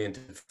 1 million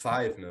to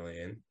 5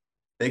 million.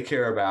 They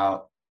care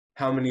about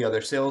how many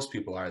other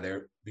salespeople are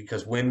there,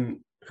 because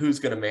who's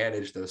going to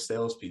manage those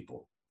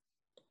salespeople?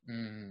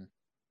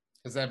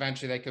 Because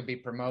eventually they could be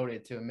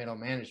promoted to a middle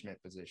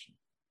management position.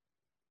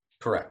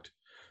 Correct.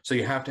 So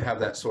you have to have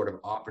that sort of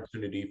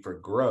opportunity for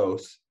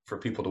growth for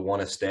people to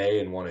want to stay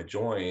and want to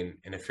join.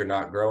 And if you're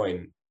not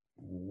growing,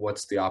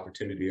 what's the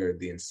opportunity or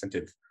the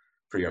incentive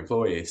for your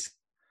employees?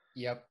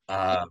 Yep.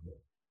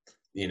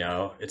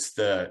 It's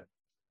the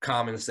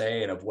common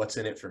saying of what's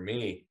in it for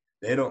me.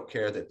 They don't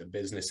care that the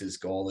business's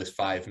goal is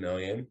 5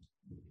 million.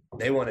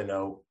 They want to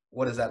know,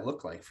 what does that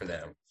look like for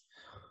them?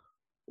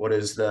 What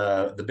does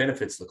the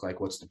benefits look like?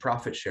 What's the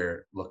profit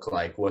share look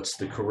like? What's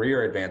the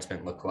career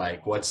advancement look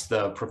like? What's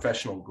the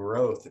professional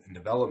growth and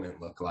development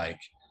look like?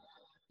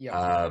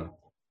 Yeah.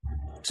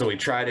 So we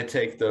try to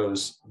take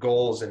those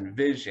goals and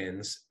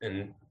visions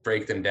and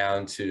break them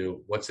down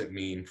to what's it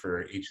mean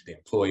for each of the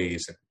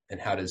employees, and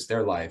how does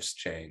their lives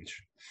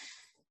change?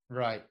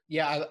 Right.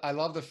 Yeah. I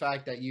love the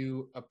fact that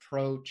you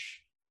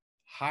approach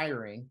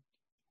hiring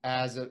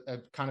as a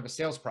kind of a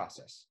sales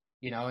process,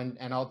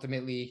 and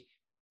ultimately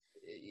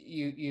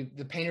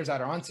the painters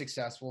that are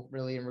unsuccessful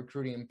really in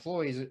recruiting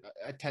employees,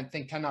 I tend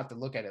not to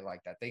look at it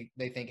like that.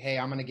 They think, hey,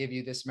 I'm going to give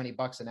you this many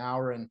bucks an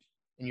hour, and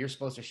you're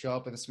supposed to show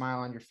up with a smile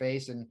on your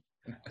face and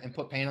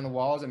put paint on the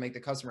walls and make the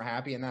customer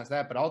happy. And that's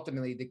that. But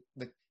ultimately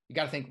you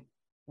got to think,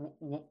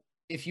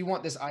 if you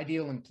want this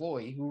ideal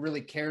employee who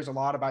really cares a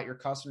lot about your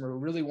customer, who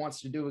really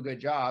wants to do a good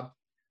job,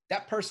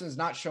 that person is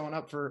not showing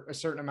up for a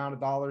certain amount of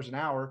dollars an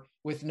hour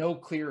with no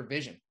clear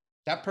vision.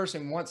 That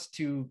person wants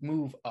to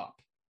move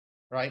up.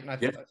 Right. And I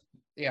think,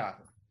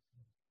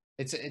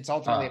 it's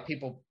ultimately a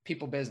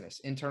people business,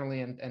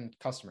 internally and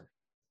customer.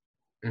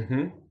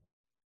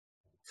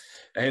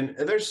 And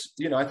there's,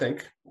 I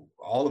think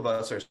all of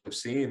us are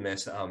seeing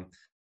this.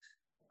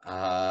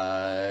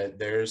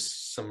 There's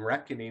some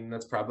reckoning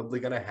that's probably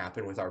going to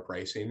happen with our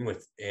pricing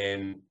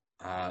within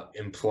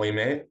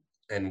employment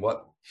and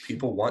what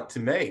people want to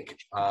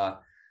make.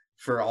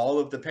 For all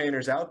of the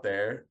painters out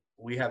there,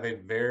 we have a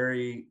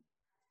very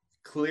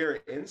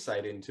clear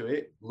insight into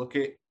it. Look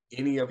at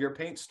any of your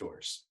paint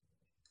stores.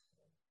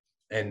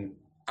 And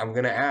I'm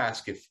going to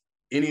ask if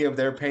any of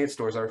their paint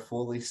stores are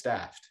fully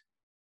staffed,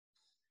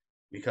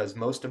 because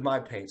most of my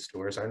paint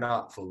stores are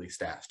not fully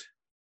staffed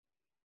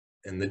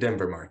in the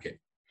Denver market.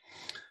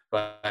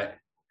 But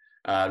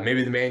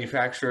maybe the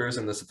manufacturers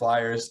and the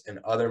suppliers in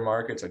other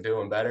markets are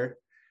doing better.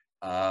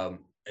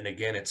 And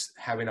again, it's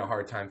having a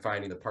hard time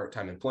finding the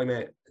part-time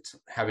employment. It's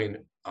having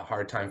a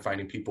hard time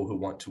finding people who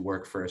want to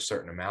work for a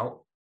certain amount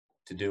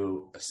to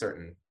do a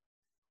certain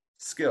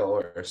skill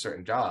or a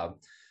certain job.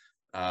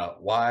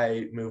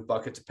 Why move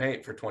buckets of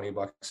paint for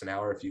 $20 an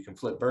hour if you can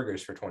flip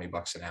burgers for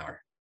 $20 an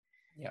hour?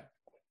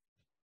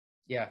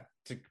 Yeah,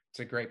 it's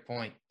a great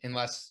point.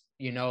 Unless,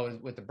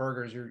 with the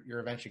burgers, you're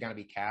eventually going to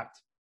be capped,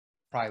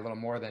 probably a little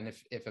more than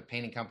if a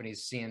painting company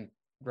is seeing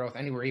growth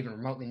anywhere even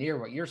remotely near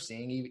what you're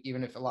seeing,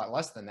 even if a lot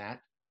less than that,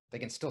 they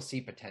can still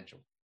see potential.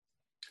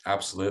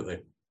 Absolutely.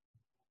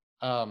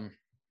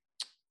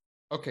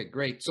 Okay,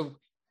 great. So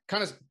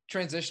kind of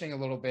transitioning a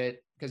little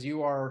bit, because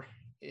you are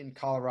in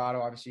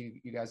Colorado,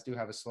 obviously you guys do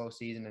have a slow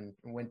season and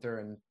winter,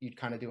 and you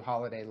kind of do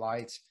holiday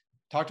lights.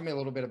 Talk to me a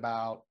little bit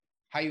about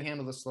how you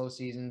handle the slow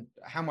season,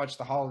 how much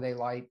the holiday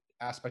light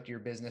aspect of your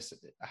business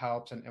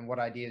helps, and what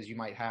ideas you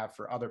might have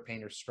for other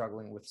painters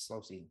struggling with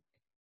slow season.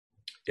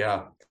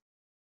 Yeah.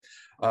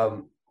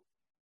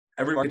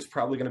 Every market's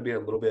probably going to be a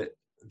little bit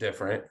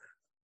different.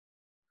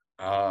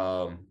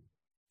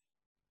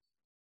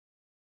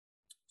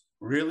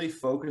 Really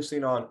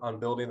focusing on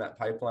building that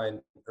pipeline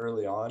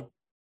early on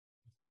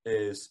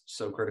is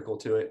so critical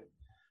to it.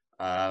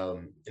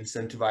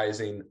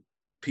 Incentivizing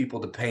people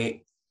to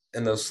paint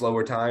in those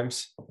slower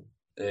times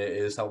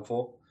is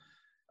helpful.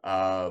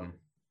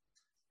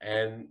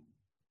 And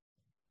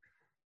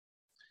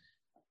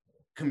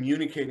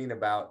communicating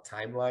about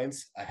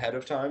timelines ahead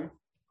of time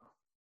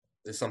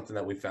is something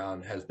that we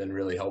found has been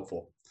really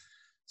helpful.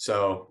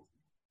 So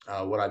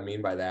what I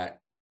mean by that,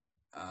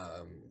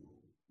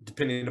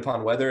 depending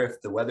upon weather,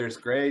 if the weather's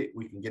great,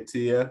 we can get to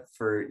you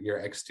for your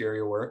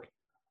exterior work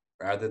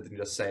rather than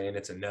just saying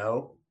it's a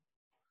no.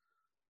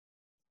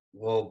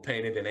 We'll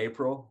paint it in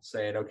April,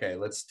 saying, okay,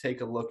 let's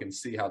take a look and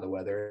see how the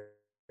weather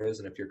is.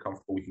 And if you're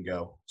comfortable, we can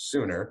go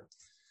sooner.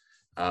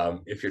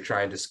 If you're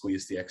trying to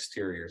squeeze the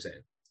exteriors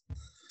in.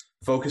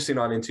 Focusing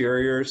on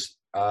interiors,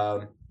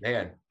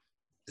 man,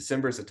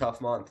 December is a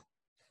tough month.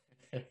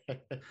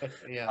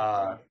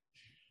 Yeah.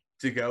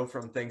 To go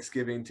from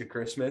Thanksgiving to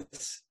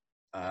Christmas,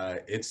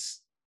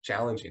 it's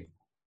challenging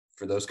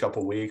for those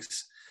couple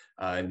weeks.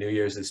 New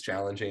Year's is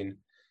challenging.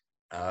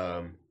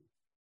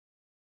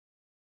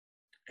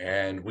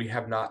 And we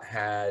have not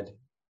had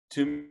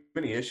too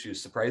many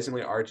issues.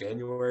 Surprisingly, our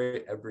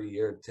January every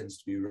year tends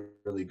to be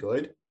really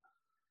good.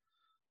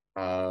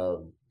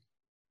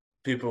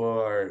 People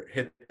are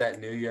hit that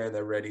new year and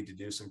they're ready to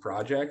do some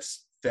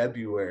projects.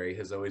 February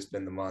has always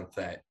been the month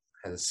that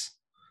has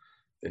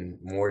been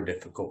more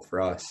difficult for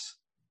us.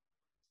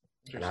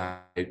 And I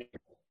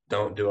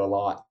don't do a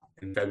lot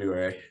in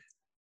February.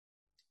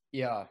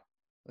 Yeah,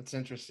 that's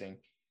interesting.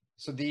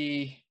 So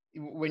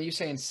when you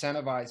say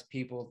incentivize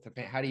people to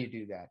paint, how do you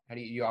do that? How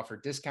do you offer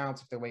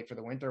discounts if they wait for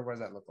the winter? What does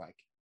that look like?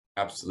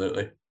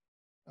 Absolutely.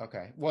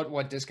 Okay.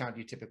 What discount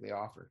do you typically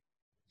offer?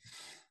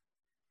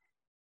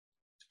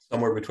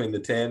 Somewhere between the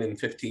 10 and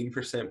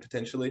 15%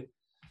 potentially.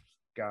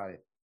 Got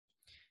it.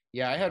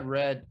 Yeah, I had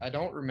read, I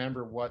don't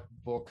remember what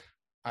book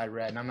I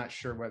read, and I'm not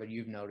sure whether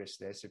you've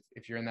noticed this,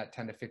 if you're in that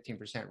 10 to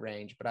 15%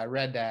 range, but I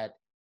read that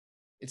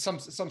it's some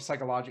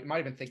psychological, it might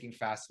have been Thinking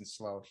Fast and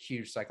Slow,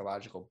 huge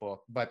psychological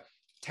book, but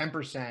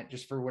 10%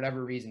 just for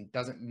whatever reason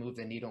doesn't move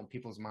the needle in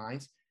people's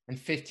minds, and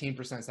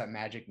 15% is that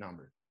magic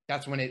number.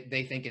 That's when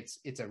they think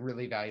it's a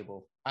really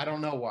valuable. I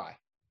don't know why.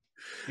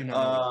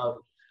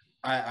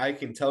 I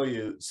can tell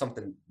you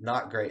something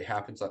not great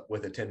happens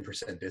with a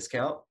 10%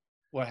 discount.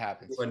 What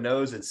happens? Everyone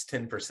knows it's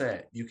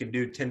 10%. You can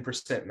do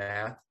 10%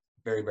 math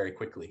very, very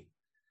quickly.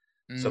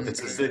 So if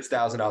it's a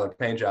 $6,000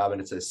 paint job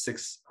and it's a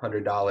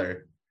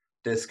 $600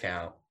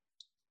 discount,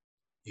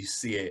 you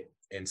see it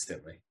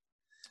instantly.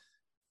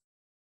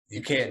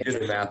 You can't do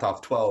the math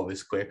off 12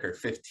 as quick, or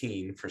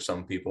 15 for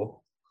some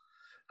people.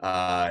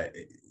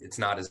 It's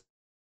not as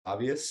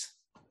obvious.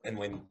 And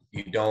when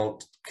you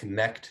don't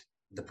connect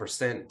the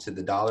percent to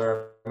the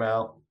dollar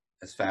amount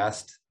as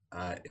fast,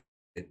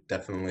 it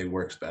definitely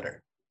works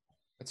better.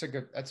 That's a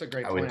great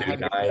point. I would do I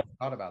hadn't even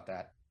thought about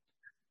that.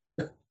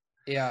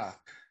 Yeah.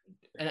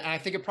 And I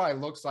think it probably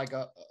looks like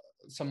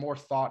some more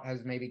thought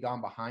has maybe gone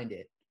behind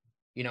it.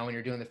 When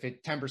you're doing the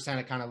 10%,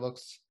 it kind of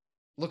looks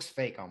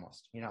fake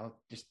almost,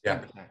 just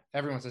 10%. Yeah.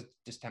 Everyone says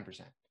just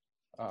 10%.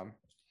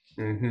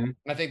 And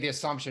I think the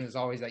assumption is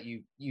always that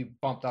you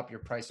bumped up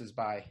your prices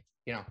by,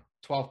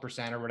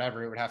 12% or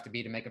whatever it would have to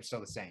be to make them still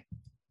the same.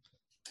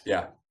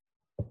 Yeah.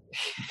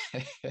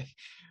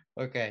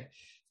 Okay.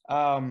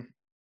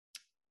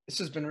 This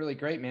has been really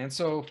great, man.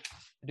 So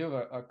I do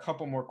have a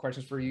couple more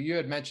questions for you. You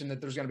had mentioned that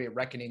there's going to be a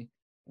reckoning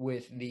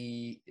with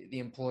the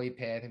employee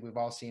pay. I think we've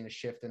all seen a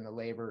shift in the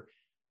labor.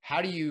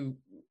 How do you,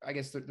 I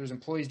guess there's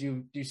employees,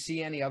 do you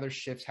see any other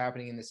shifts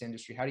happening in this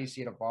industry? How do you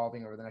see it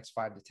evolving over the next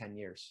 5 to 10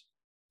 years?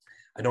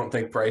 I don't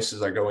think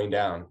prices are going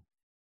down.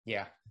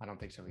 Yeah, I don't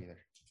think so either.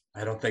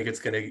 I don't think it's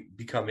going to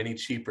become any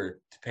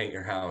cheaper to paint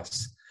your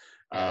house.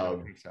 Yeah, I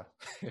don't think so.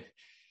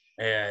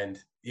 And,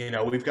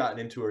 we've gotten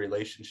into a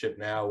relationship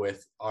now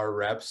with our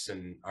reps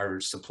and our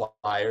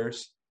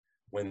suppliers.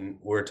 When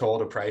we're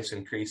told a price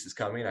increase is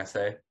coming, I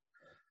say,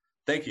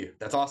 thank you.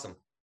 That's awesome.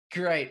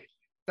 Great.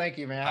 Thank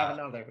you, man. Have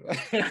another.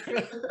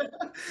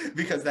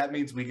 Because that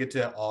means we get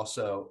to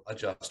also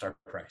adjust our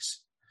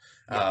price.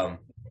 Yeah.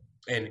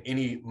 And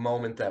any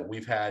moment that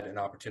we've had an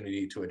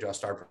opportunity to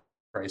adjust our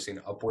pricing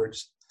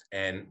upwards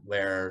and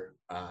where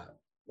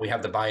we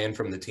have the buy-in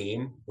from the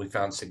team, we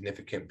found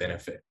significant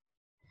benefit.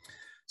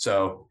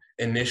 So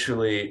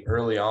initially,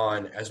 early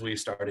on, as we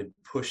started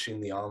pushing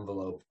the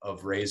envelope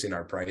of raising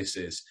our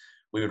prices,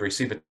 we would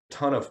receive a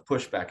ton of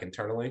pushback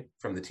internally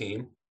from the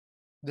team.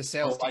 The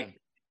sales team.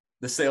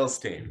 The sales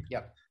team.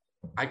 Yep.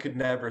 I could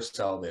never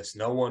sell this.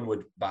 No one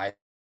would buy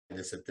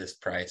this at this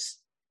price.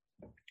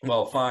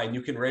 Well, fine,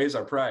 you can raise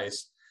our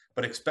price,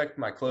 but expect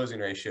my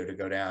closing ratio to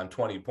go down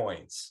 20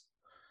 points.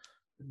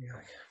 And you're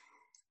like,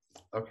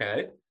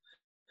 okay.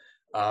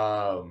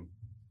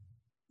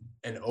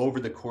 And over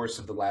the course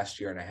of the last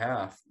year and a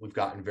half, we've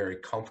gotten very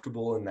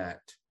comfortable in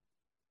that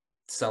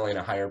selling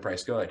a higher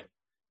price good.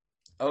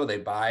 Oh, they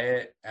buy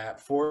it at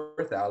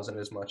 4,000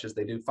 as much as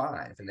they do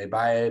 5, and they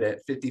buy it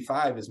at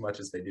 55 as much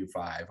as they do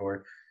 5,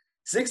 or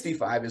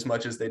 65 as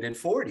much as they did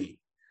 40.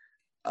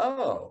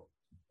 Oh,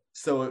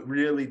 so it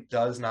really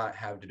does not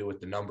have to do with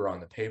the number on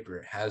the paper.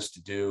 It has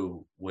to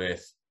do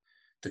with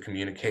the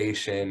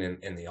communication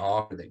and the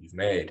offer that you've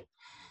made.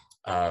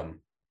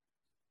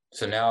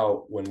 So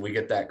now when we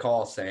get that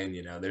call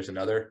saying, there's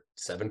another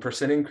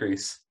 7%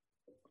 increase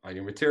on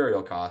your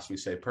material costs, we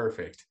say,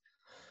 perfect.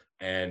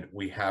 And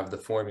we have the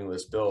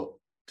formulas built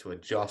to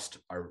adjust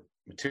our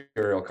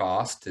material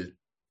costs to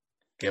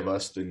give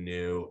us the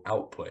new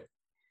output.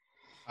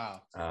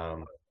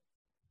 Wow.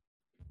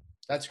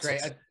 That's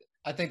great.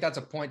 I think that's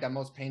a point that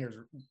most painters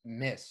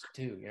miss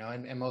too,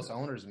 and most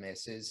owners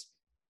miss is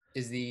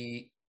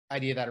the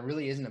idea that it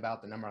really isn't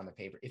about the number on the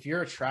paper. If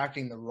you're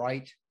attracting the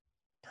right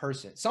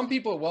person, some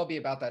people will be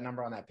about that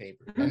number on that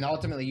paper, and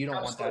ultimately you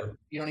don't want that.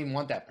 You don't even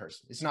want that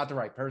person. It's not the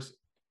right person.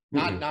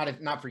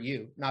 Not for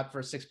you, not for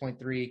a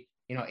 6.3,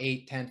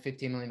 8, 10,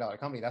 $15 million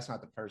company. That's not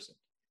the person.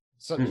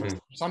 So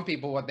some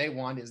people, what they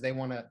want is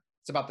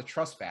it's about the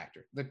trust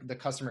factor, the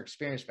customer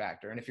experience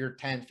factor. And if you're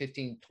 10,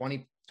 15,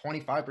 20,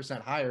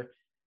 25% higher,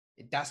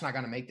 that's not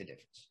going to make the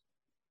difference.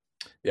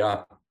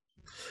 Yeah.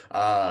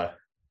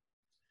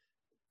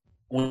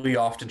 We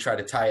often try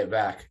to tie it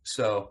back.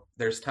 So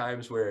there's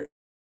times where,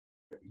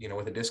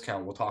 with a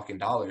discount, we'll talk in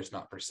dollars,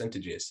 not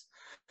percentages.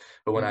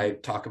 But when I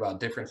talk about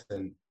difference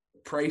in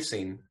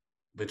pricing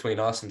between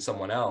us and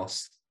someone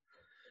else,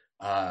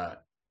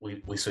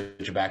 we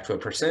switch it back to a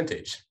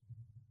percentage.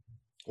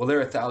 Well,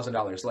 they're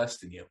 $1,000 less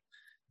than you.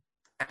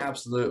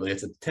 Absolutely.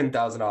 It's a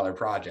 $10,000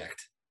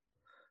 project.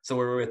 So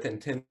we're within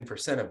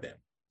 10% of them.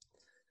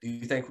 Do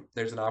you think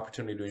there's an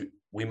opportunity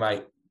we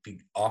might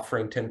be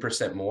offering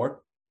 10%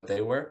 more than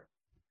they were?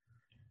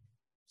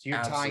 So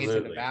you're tying it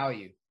to the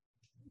value.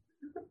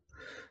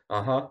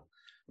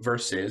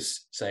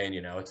 Versus saying,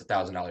 it's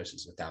 $1,000,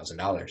 it's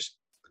 $1,000.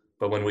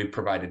 But when we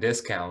provide a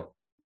discount,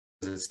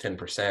 it's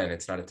 10%,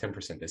 it's not a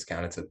 10%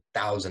 discount, it's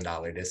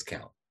 $1,000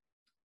 discount.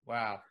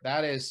 Wow.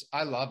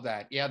 I love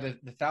that. Yeah. The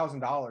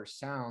 $1,000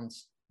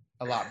 sounds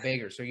a lot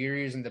bigger. So you're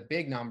using the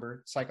big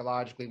number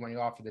psychologically when you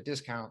offer the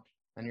discount,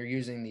 and you're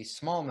using the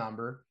small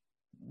number,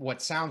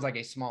 what sounds like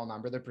a small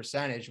number, the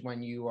percentage,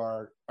 when you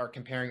are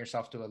comparing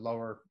yourself to a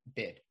lower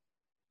bid.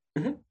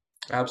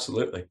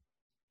 Absolutely.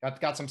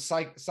 Got some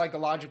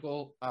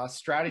psychological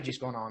strategies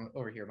going on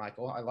over here,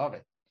 Michael. I love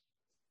it.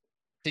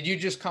 Did you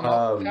just come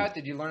up with that?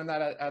 Did you learn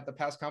that at the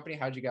past company?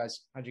 How'd you guys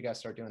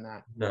start doing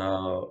that?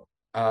 No.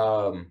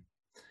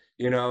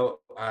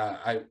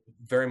 I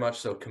very much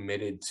so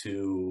committed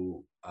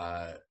to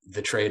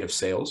the trade of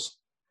sales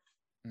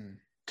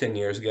 10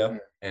 years ago.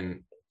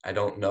 And I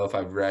don't know if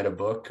I've read a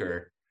book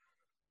or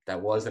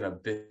that wasn't a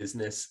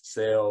business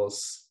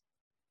sales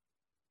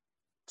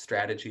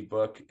strategy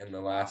book in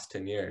the last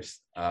 10 years.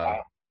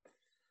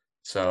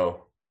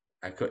 So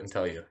I couldn't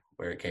tell you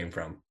where it came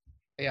from.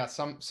 Yeah,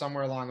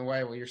 somewhere along the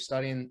way, you're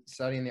studying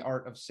the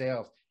art of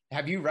sales.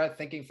 Have you read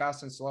Thinking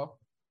Fast and Slow?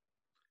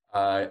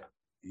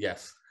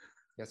 Yes.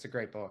 That's a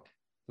great book.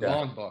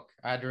 Long book.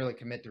 I had to really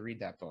commit to read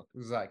that book. It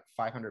was like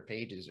 500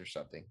 pages or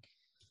something.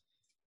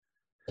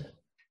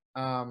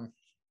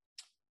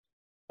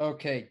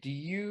 Okay.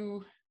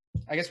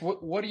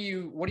 What are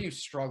you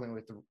struggling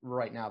with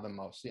right now the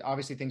most?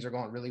 Obviously things are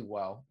going really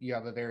well. You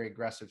have a very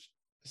aggressive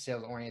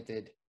sales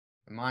oriented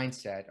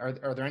mindset.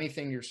 Are there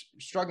anything you're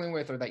struggling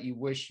with, or that you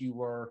wish you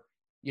were,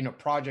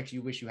 projects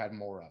you wish you had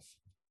more of?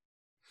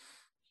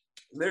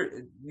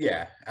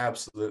 Yeah,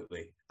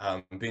 absolutely.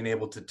 Being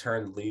able to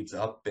turn leads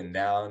up and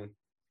down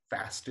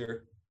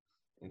faster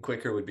and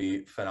quicker would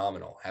be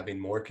phenomenal. Having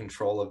more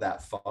control of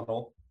that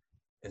funnel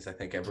is, I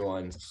think,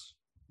 everyone's,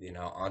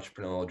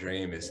 entrepreneurial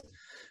dream is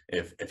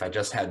if I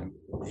just had,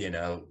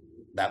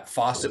 that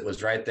faucet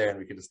was right there and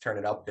we could just turn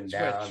it up and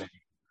down.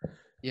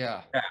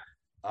 Yeah.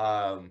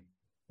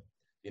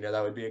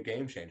 that would be a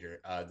game changer.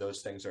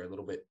 Those things are a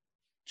little bit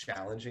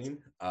challenging.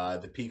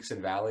 The peaks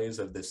and valleys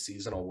of this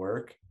seasonal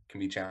work can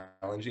be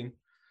challenging.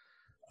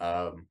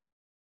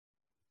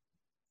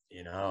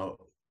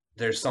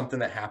 There's something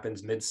that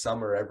happens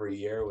midsummer every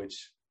year,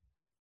 which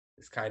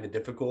is kind of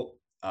difficult,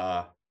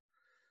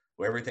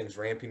 where everything's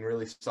ramping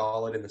really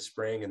solid in the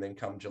spring, and then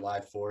come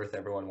July 4th,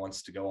 everyone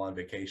wants to go on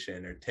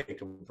vacation or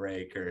take a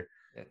break or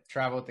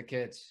travel with the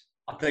kids.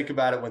 I'll think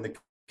about it when the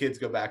kids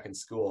go back in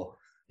school.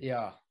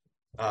 Yeah.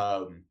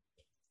 And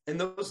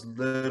those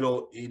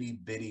little itty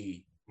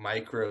bitty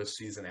micro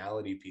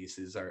seasonality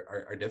pieces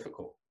are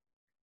difficult.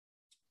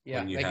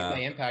 Yeah,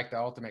 they impact the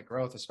ultimate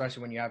growth,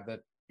 especially when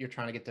you're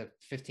trying to get to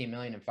 15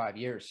 million in 5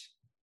 years.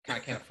 Kind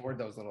of can't afford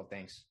those little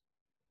things.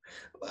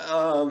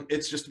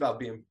 It's just about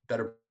being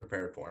better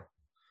prepared for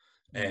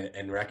them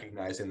and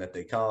recognizing that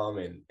they come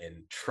and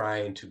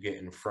trying to get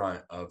in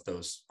front of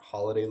those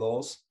holiday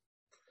lulls.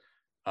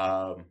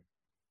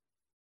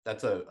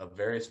 That's a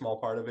very small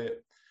part of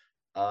it.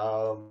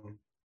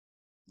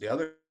 The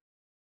other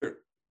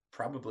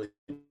probably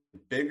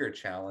bigger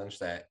challenge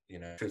that,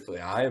 truthfully,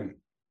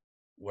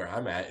 where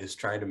I'm at is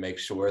trying to make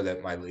sure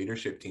that my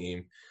leadership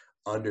team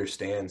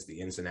understands the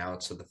ins and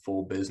outs of the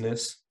full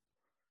business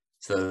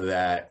so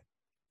that,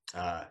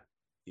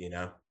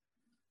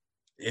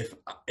 if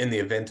in the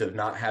event of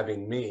not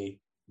having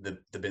me, the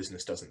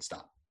business doesn't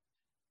stop.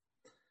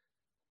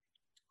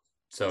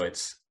 So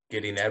it's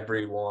getting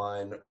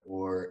everyone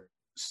or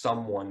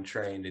someone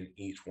trained in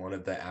each one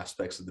of the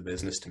aspects of the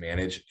business to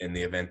manage in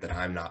the event that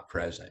I'm not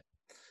present,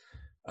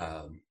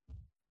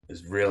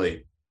 is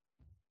really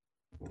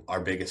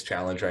our biggest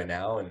challenge right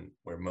now and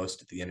where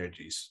most of the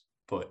energy's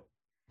put.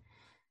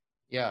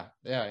 Yeah.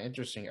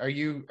 Interesting. Are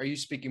you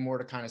speaking more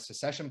to kind of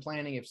succession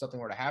planning if something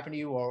were to happen to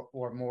you,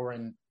 or more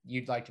in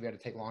you'd like to be able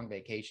to take long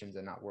vacations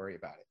and not worry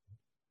about it?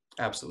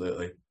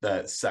 Absolutely.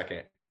 The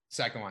second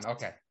one.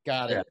 Okay.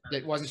 Got it. Yeah.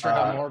 It wasn't sure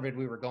how morbid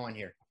we were going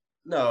here.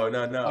 No.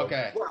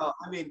 Okay. Well,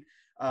 I mean,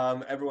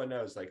 everyone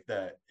knows like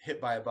the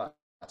hit by a bus.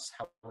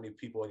 How many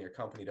people in your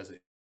company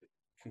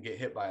can get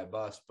hit by a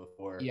bus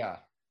before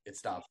it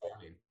stops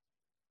working?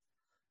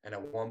 And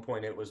at one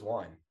point it was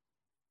one.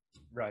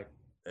 Right.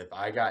 If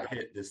I got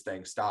hit, this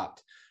thing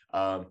stopped.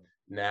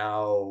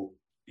 Now,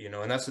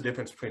 and that's the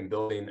difference between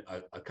building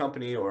a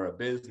company or a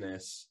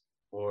business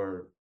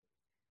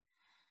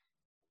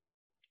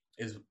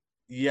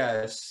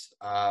yes,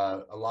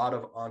 a lot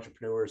of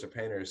entrepreneurs or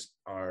painters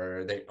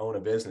they own a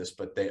business,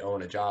 but they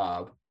own a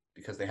job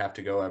because they have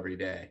to go every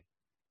day.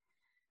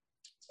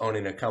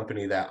 Owning a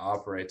company that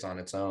operates on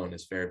its own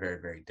is very,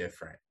 very, very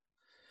different.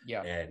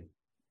 Yeah. And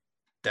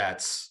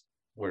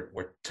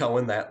we're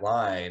towing that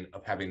line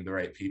of having the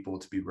right people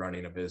to be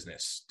running a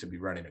business, to be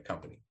running a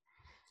company.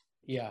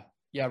 Yeah.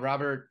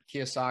 Robert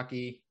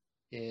Kiyosaki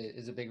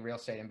is a big real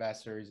estate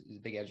investor. He's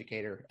a big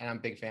educator, and I'm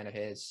a big fan of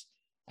his.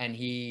 And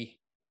he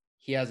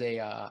has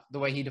the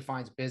way he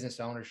defines business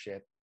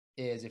ownership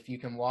is if you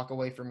can walk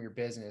away from your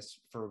business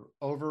for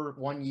over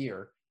 1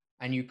 year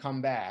and you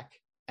come back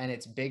and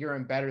it's bigger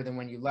and better than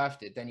when you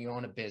left it, then you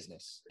own a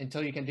business.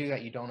 Until you can do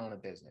that, you don't own a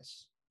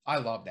business. I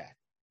love that.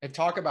 And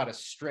talk about a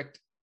strict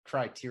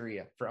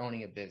criteria for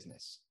owning a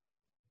business.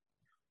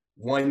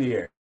 1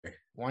 year.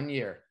 1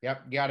 year.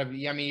 Yep.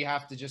 You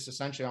have to just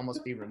essentially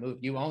almost be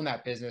removed. You own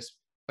that business,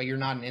 but you're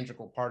not an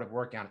integral part of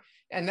working on it.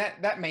 And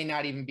that may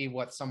not even be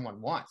what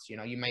someone wants.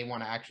 You may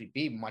want to actually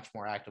be much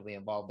more actively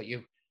involved, but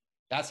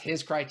that's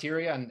his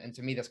criteria. And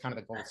to me, that's kind of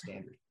the gold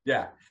standard.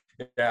 Yeah.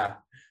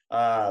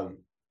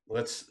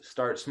 Let's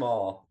start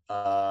small.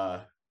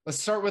 Let's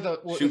start with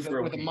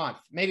a month,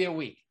 maybe a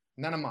week,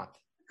 and then a month.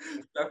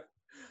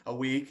 A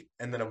week,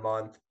 and then a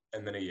month,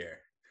 and then a year.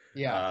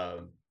 Yeah.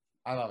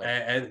 I love it.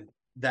 And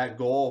that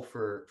goal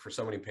for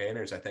so many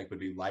painters, I think, would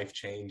be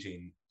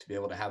life-changing to be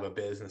able to have a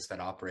business that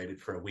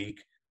operated for a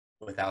week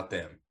without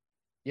them.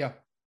 Yeah.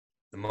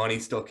 The money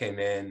still came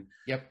in.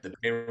 Yep. The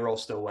payroll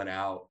still went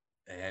out,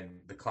 and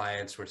the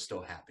clients were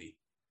still happy.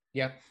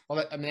 Yeah.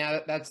 Well,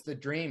 that's the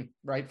dream,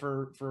 right?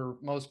 For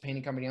most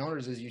painting company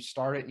owners is you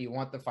start it and you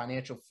want the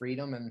financial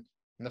freedom and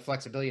the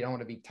flexibility. You don't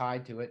want to be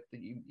tied to it.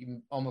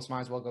 You almost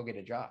might as well go get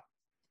a job.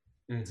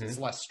 Mm-hmm. It's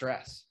less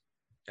stress.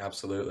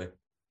 Absolutely.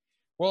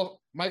 Well,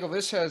 Michael,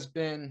 this has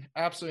been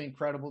absolutely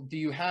incredible. Do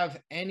you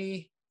have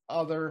any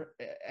other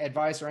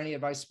advice or any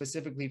advice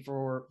specifically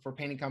for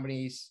painting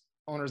companies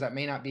owners that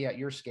may not be at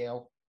your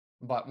scale,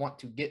 but want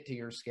to get to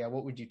your scale?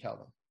 What would you tell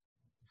them?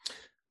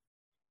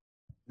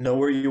 Know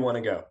where you want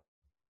to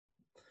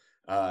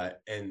go,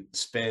 and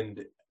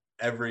spend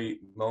every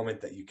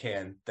moment that you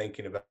can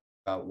thinking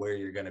about where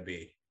you're going to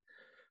be.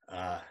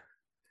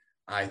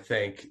 I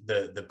think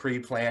the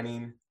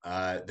pre-planning,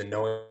 the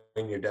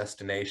knowing your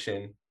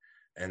destination,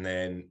 and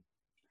then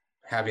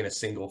having a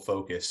single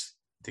focus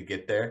to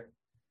get there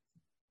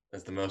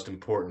is the most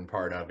important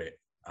part of it.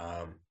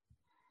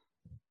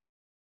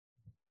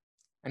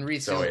 And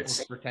read sales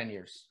books for 10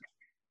 years.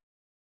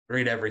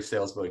 Read every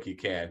sales book you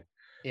can.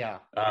 Yeah.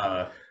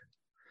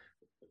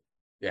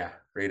 Yeah,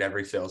 read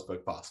every sales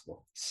book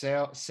possible.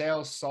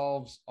 Sales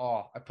solves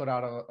all. I put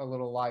out a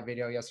little live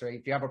video yesterday.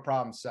 If you have a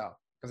problem, sell,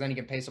 because then you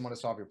can pay someone to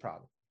solve your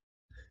problem.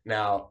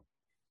 Now,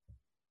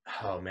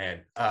 oh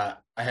man, I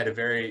had a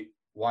very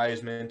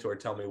wise mentor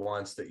tell me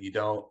once that you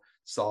don't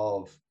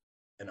solve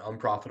an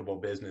unprofitable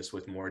business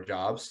with more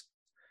jobs,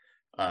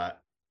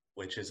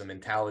 which is a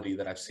mentality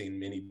that I've seen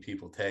many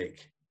people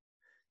take.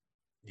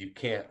 You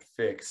can't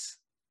fix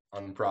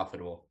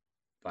unprofitable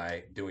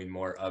by doing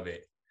more of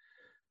it.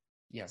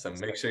 Yeah. So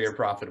make sure you're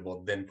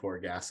profitable, then pour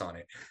gas on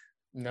it.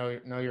 Know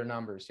your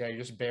numbers. Yeah, you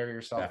just bury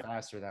yourself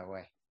faster that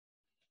way.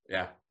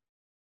 Yeah.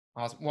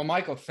 Awesome. Well,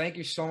 Michael, thank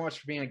you so much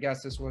for being a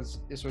guest. This was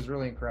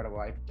really incredible.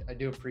 I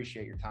do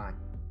appreciate your time.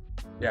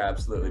 Yeah,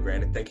 absolutely,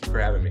 Brandon. Thank you for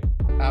having me.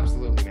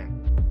 Absolutely, man.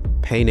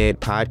 Paint Ed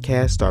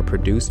podcasts are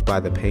produced by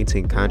the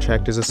Painting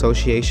Contractors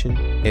Association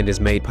and is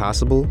made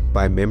possible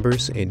by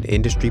members and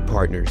industry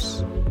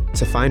partners.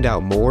 To find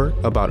out more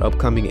about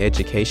upcoming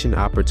education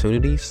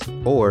opportunities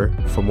or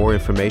for more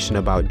information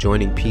about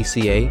joining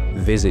PCA,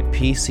 visit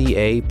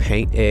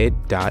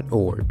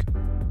pcapainted.org.